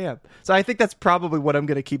 So here I am. So I think that's probably what I'm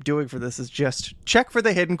going to keep doing for this, is just check for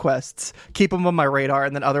the hidden quests, keep them on my radar,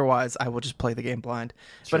 and then otherwise I will just play the game blind.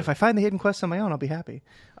 Sure. But if I find the hidden quests on my own, I'll be happy.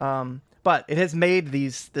 But it has made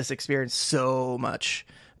this experience so much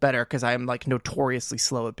better because I'm like notoriously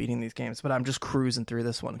slow at beating these games, but I'm just cruising through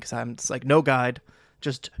this one because I'm just like, no guide.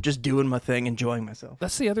 Just doing my thing, enjoying myself.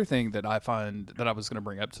 That's the other thing that I find that I was going to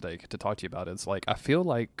bring up today to talk to you about. Is like I feel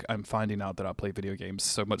like I'm finding out that I play video games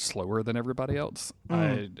so much slower than everybody else.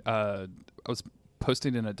 I was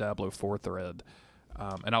posting in a Diablo 4 thread,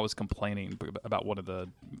 and I was complaining about one of the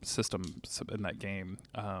systems in that game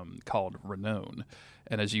called Renown.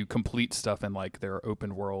 And as you complete stuff in like their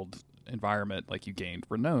open world environment, like you gained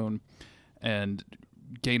Renown, and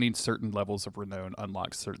gaining certain levels of renown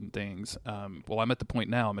unlocks certain things. Well, I'm at the point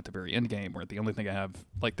now, I'm at the very end game where the only thing I have,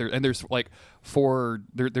 like, there's like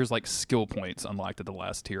there's like skill points unlocked at the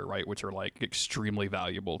last tier, right? Which are like extremely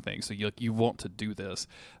valuable things. So you want to do this.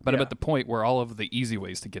 But I'm at the point where all of the easy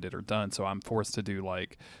ways to get it are done. So I'm forced to do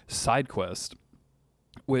like side quest,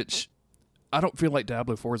 which I don't feel like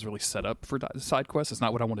Diablo 4 is really set up for side quests. It's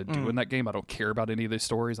not what I want to do in that game. I don't care about any of these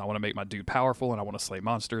stories. I want to make my dude powerful, and I want to slay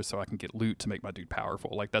monsters so I can get loot to make my dude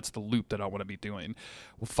powerful. Like, that's the loop that I want to be doing.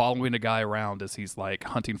 Following a guy around as he's, like,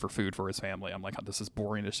 hunting for food for his family. I'm like, oh, this is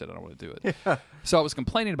boring as shit. I don't want to do it. Yeah. So I was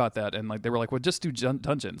complaining about that, and, like, they were like, well, just do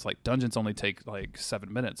dungeons. Like, dungeons only take, like,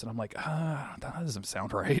 7 minutes. And I'm like, that doesn't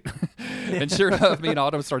sound right. And sure enough, me and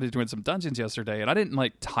Autumn started doing some dungeons yesterday, and I didn't,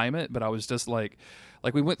 like, time it, but I was just, like,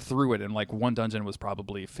 we went through it, and like one dungeon was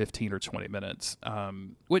probably 15 or 20 minutes,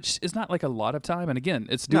 which is not like a lot of time. And again,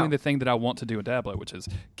 it's doing the thing that I want to do in Diablo, which is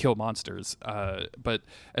kill monsters. But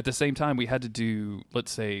at the same time, we had to do,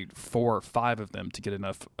 let's say, 4 or 5 of them to get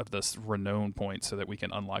enough of this renown point so that we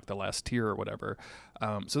can unlock the last tier or whatever.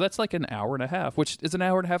 So that's like an hour and a half, which is an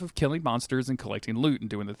hour and a half of killing monsters and collecting loot and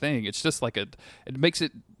doing the thing. It's just like it makes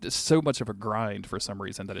it so much of a grind for some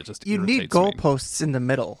reason that it just you need goalposts in the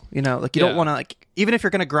middle. You know, like you don't want to, like, even if you're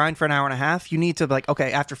going to grind for an hour and a half, you need to be like,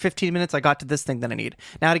 okay, after 15 minutes, I got to this thing that I need.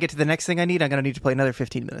 Now to get to the next thing I need, I'm going to need to play another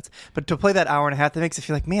 15 minutes. But to play that hour and a half, that makes it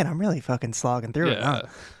feel like, man, I'm really fucking slogging through it. Huh?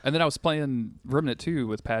 And then I was playing Remnant 2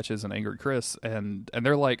 with Patches and Angry Chris, and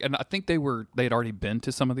they're like, and I think they had already been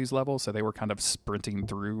to some of these levels, so they were kind of sprinting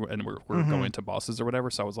through and we're going to bosses or whatever.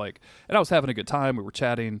 So I was like, and I was having a good time. We were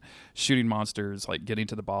chatting, shooting monsters, like getting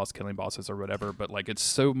to the boss, killing bosses or whatever. But like, it's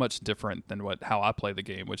so much different than how I play the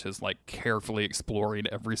game, which is like carefully exploring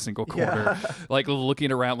every single corner, like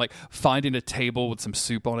looking around, like finding a table with some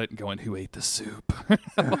soup on it and going, who ate the soup?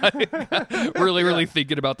 Like, really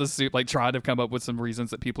thinking about the soup, like trying to come up with some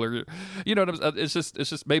reasons that people are, you know what I'm, it's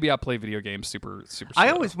just maybe I play video games super slow. I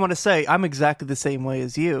always want to say I'm exactly the same way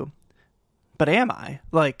as you, but am I?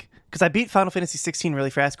 Like, because I beat Final Fantasy 16 really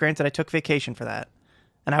fast. Granted, I took vacation for that,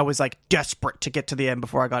 and I was like desperate to get to the end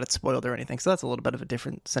before I got it spoiled or anything. So that's a little bit of a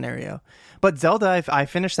different scenario. But Zelda, I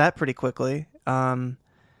finished that pretty quickly.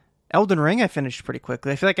 Elden Ring, I finished pretty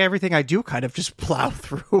quickly. I feel like everything I do kind of just plow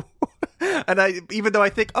through. And even though I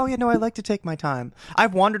think, oh, I like to take my time.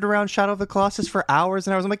 I've wandered around Shadow of the Colossus for hours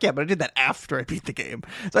and hours. I'm like, yeah, but I did that after I beat the game.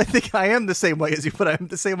 So I think I am the same way as you, but I'm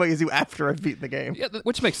the same way as you after I've beaten the game. Yeah,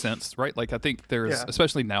 which makes sense, right? Like, I think there's,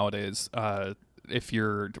 especially nowadays, if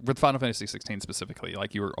you're with Final Fantasy 16 specifically,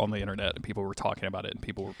 like you were on the internet and people were talking about it and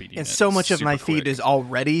people were beating it. And so much of my feed is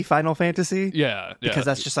already Final Fantasy. Yeah. Because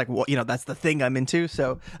that's just like, that's the thing I'm into.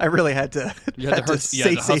 So I really had to,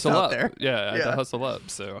 stay safe out there. Yeah, I had to hustle up.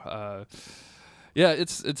 So,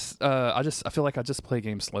 I feel like I just play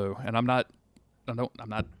games slow, and I'm not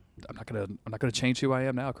gonna change who I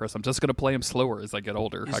am now, Chris. I'm just gonna play them slower as I get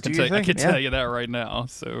older. I can tell you that right now.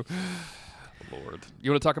 So, Lord,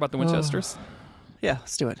 you want to talk about the Winchesters? Yeah,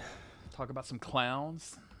 let's do it. Talk about some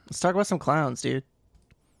clowns. Let's talk about some clowns, dude.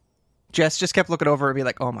 Jess just kept looking over and be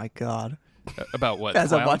like, "Oh my god." About what? As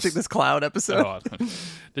clowns? I'm watching this clown episode. Oh.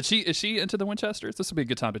 Is she into the Winchesters? This would be a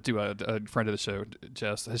good time to do a friend of the show,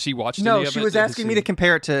 Jess. Has she watched No, any of she it? was asking me to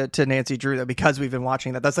compare it to Nancy Drew, though, because we've been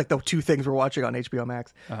watching that. That's like the two things we're watching on HBO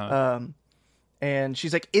Max. And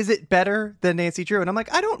she's like, is it better than Nancy Drew? And I'm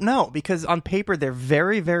like, I don't know, because on paper, they're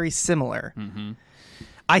very, very similar. Mm-hmm.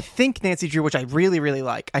 I think Nancy Drew, which I really, really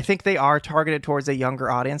like, I think they are targeted towards a younger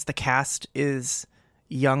audience. The cast is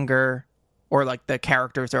younger, or like the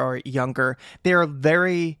characters are younger. They're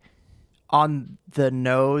very on the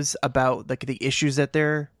nose about like the issues that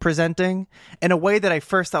they're presenting in a way that I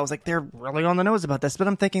first thought was like, they're really on the nose about this. But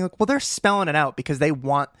I'm thinking, like, well, they're spelling it out because they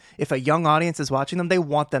want, if a young audience is watching them, they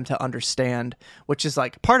want them to understand, which is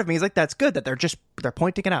like, part of me is like, that's good that they're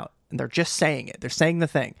pointing it out and they're just saying it. They're saying the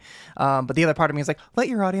thing. But the other part of me is like, let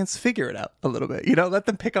your audience figure it out a little bit, let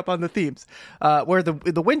them pick up on the themes. Where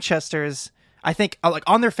the Winchesters, I think, like,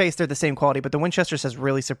 on their face, they're the same quality, but the Winchesters has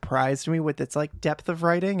really surprised me with its like depth of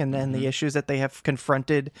writing and then the issues that they have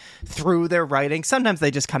confronted through their writing. Sometimes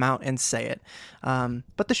they just come out and say it.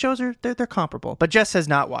 But the shows they're comparable. But Jess has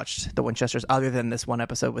not watched the Winchesters other than this one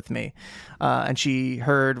episode with me. And she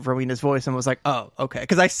heard Rowena's voice and was like, oh, okay.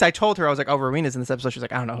 Because I told her, I was like, oh, Rowena's in this episute. She was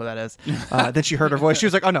like, I don't know who that is. Then she heard her voice. She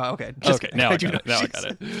was like, oh, no, okay. Okay, now I got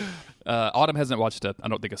it. Autumn hasn't watched I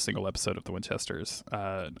don't think a single episode of the Winchesters.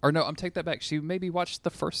 Or no, I'm take that back. She maybe watched the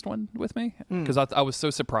first one with me because I was so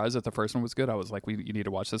surprised that the first one was good. I was like, you need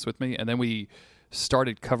to watch this with me. And then we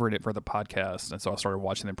started covering it for the podcast, and so I started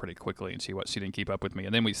watching them pretty quickly, and she didn't keep up with me.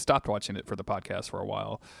 And then we stopped watching it for the podcast for a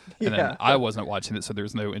while, and then I wasn't watching it, so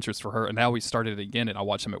there's no interest for her. And now we started it again, and I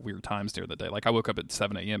watch them at weird times during the day. Like I woke up at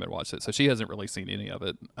 7 a.m. and watched it, so she hasn't really seen any of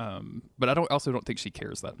it. But I don't think she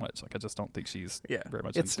cares that much. Like I just don't think she's very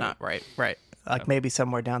much. It's not right. Like maybe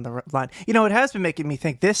somewhere down the line. It has been making me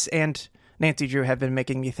think. This and Nancy Drew have been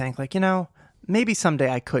making me think. Like maybe someday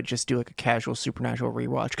I could just do like a casual Supernatural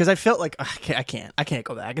rewatch because I felt like I can't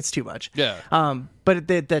go back. It's too much. Yeah. But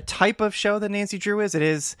the type of show that Nancy Drew is, it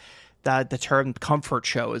is the term comfort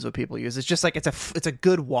show is what people use. It's just like it's a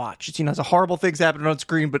good watch. It's it's a horrible things happening on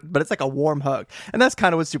screen, but it's like a warm hug, and that's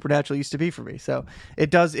kind of what Supernatural used to be for me. So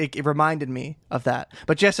it reminded me of that.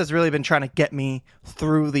 But Jess has really been trying to get me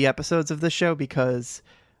through the episodes of this show because.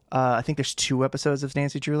 I think there's 2 episodes of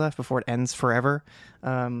Nancy Drew left before it ends forever.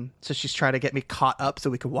 So she's trying to get me caught up so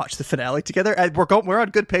we can watch the finale together. And we're on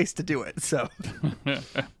good pace to do it. So,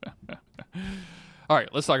 all right,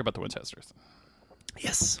 let's talk about the Winchesters.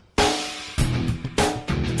 Yes.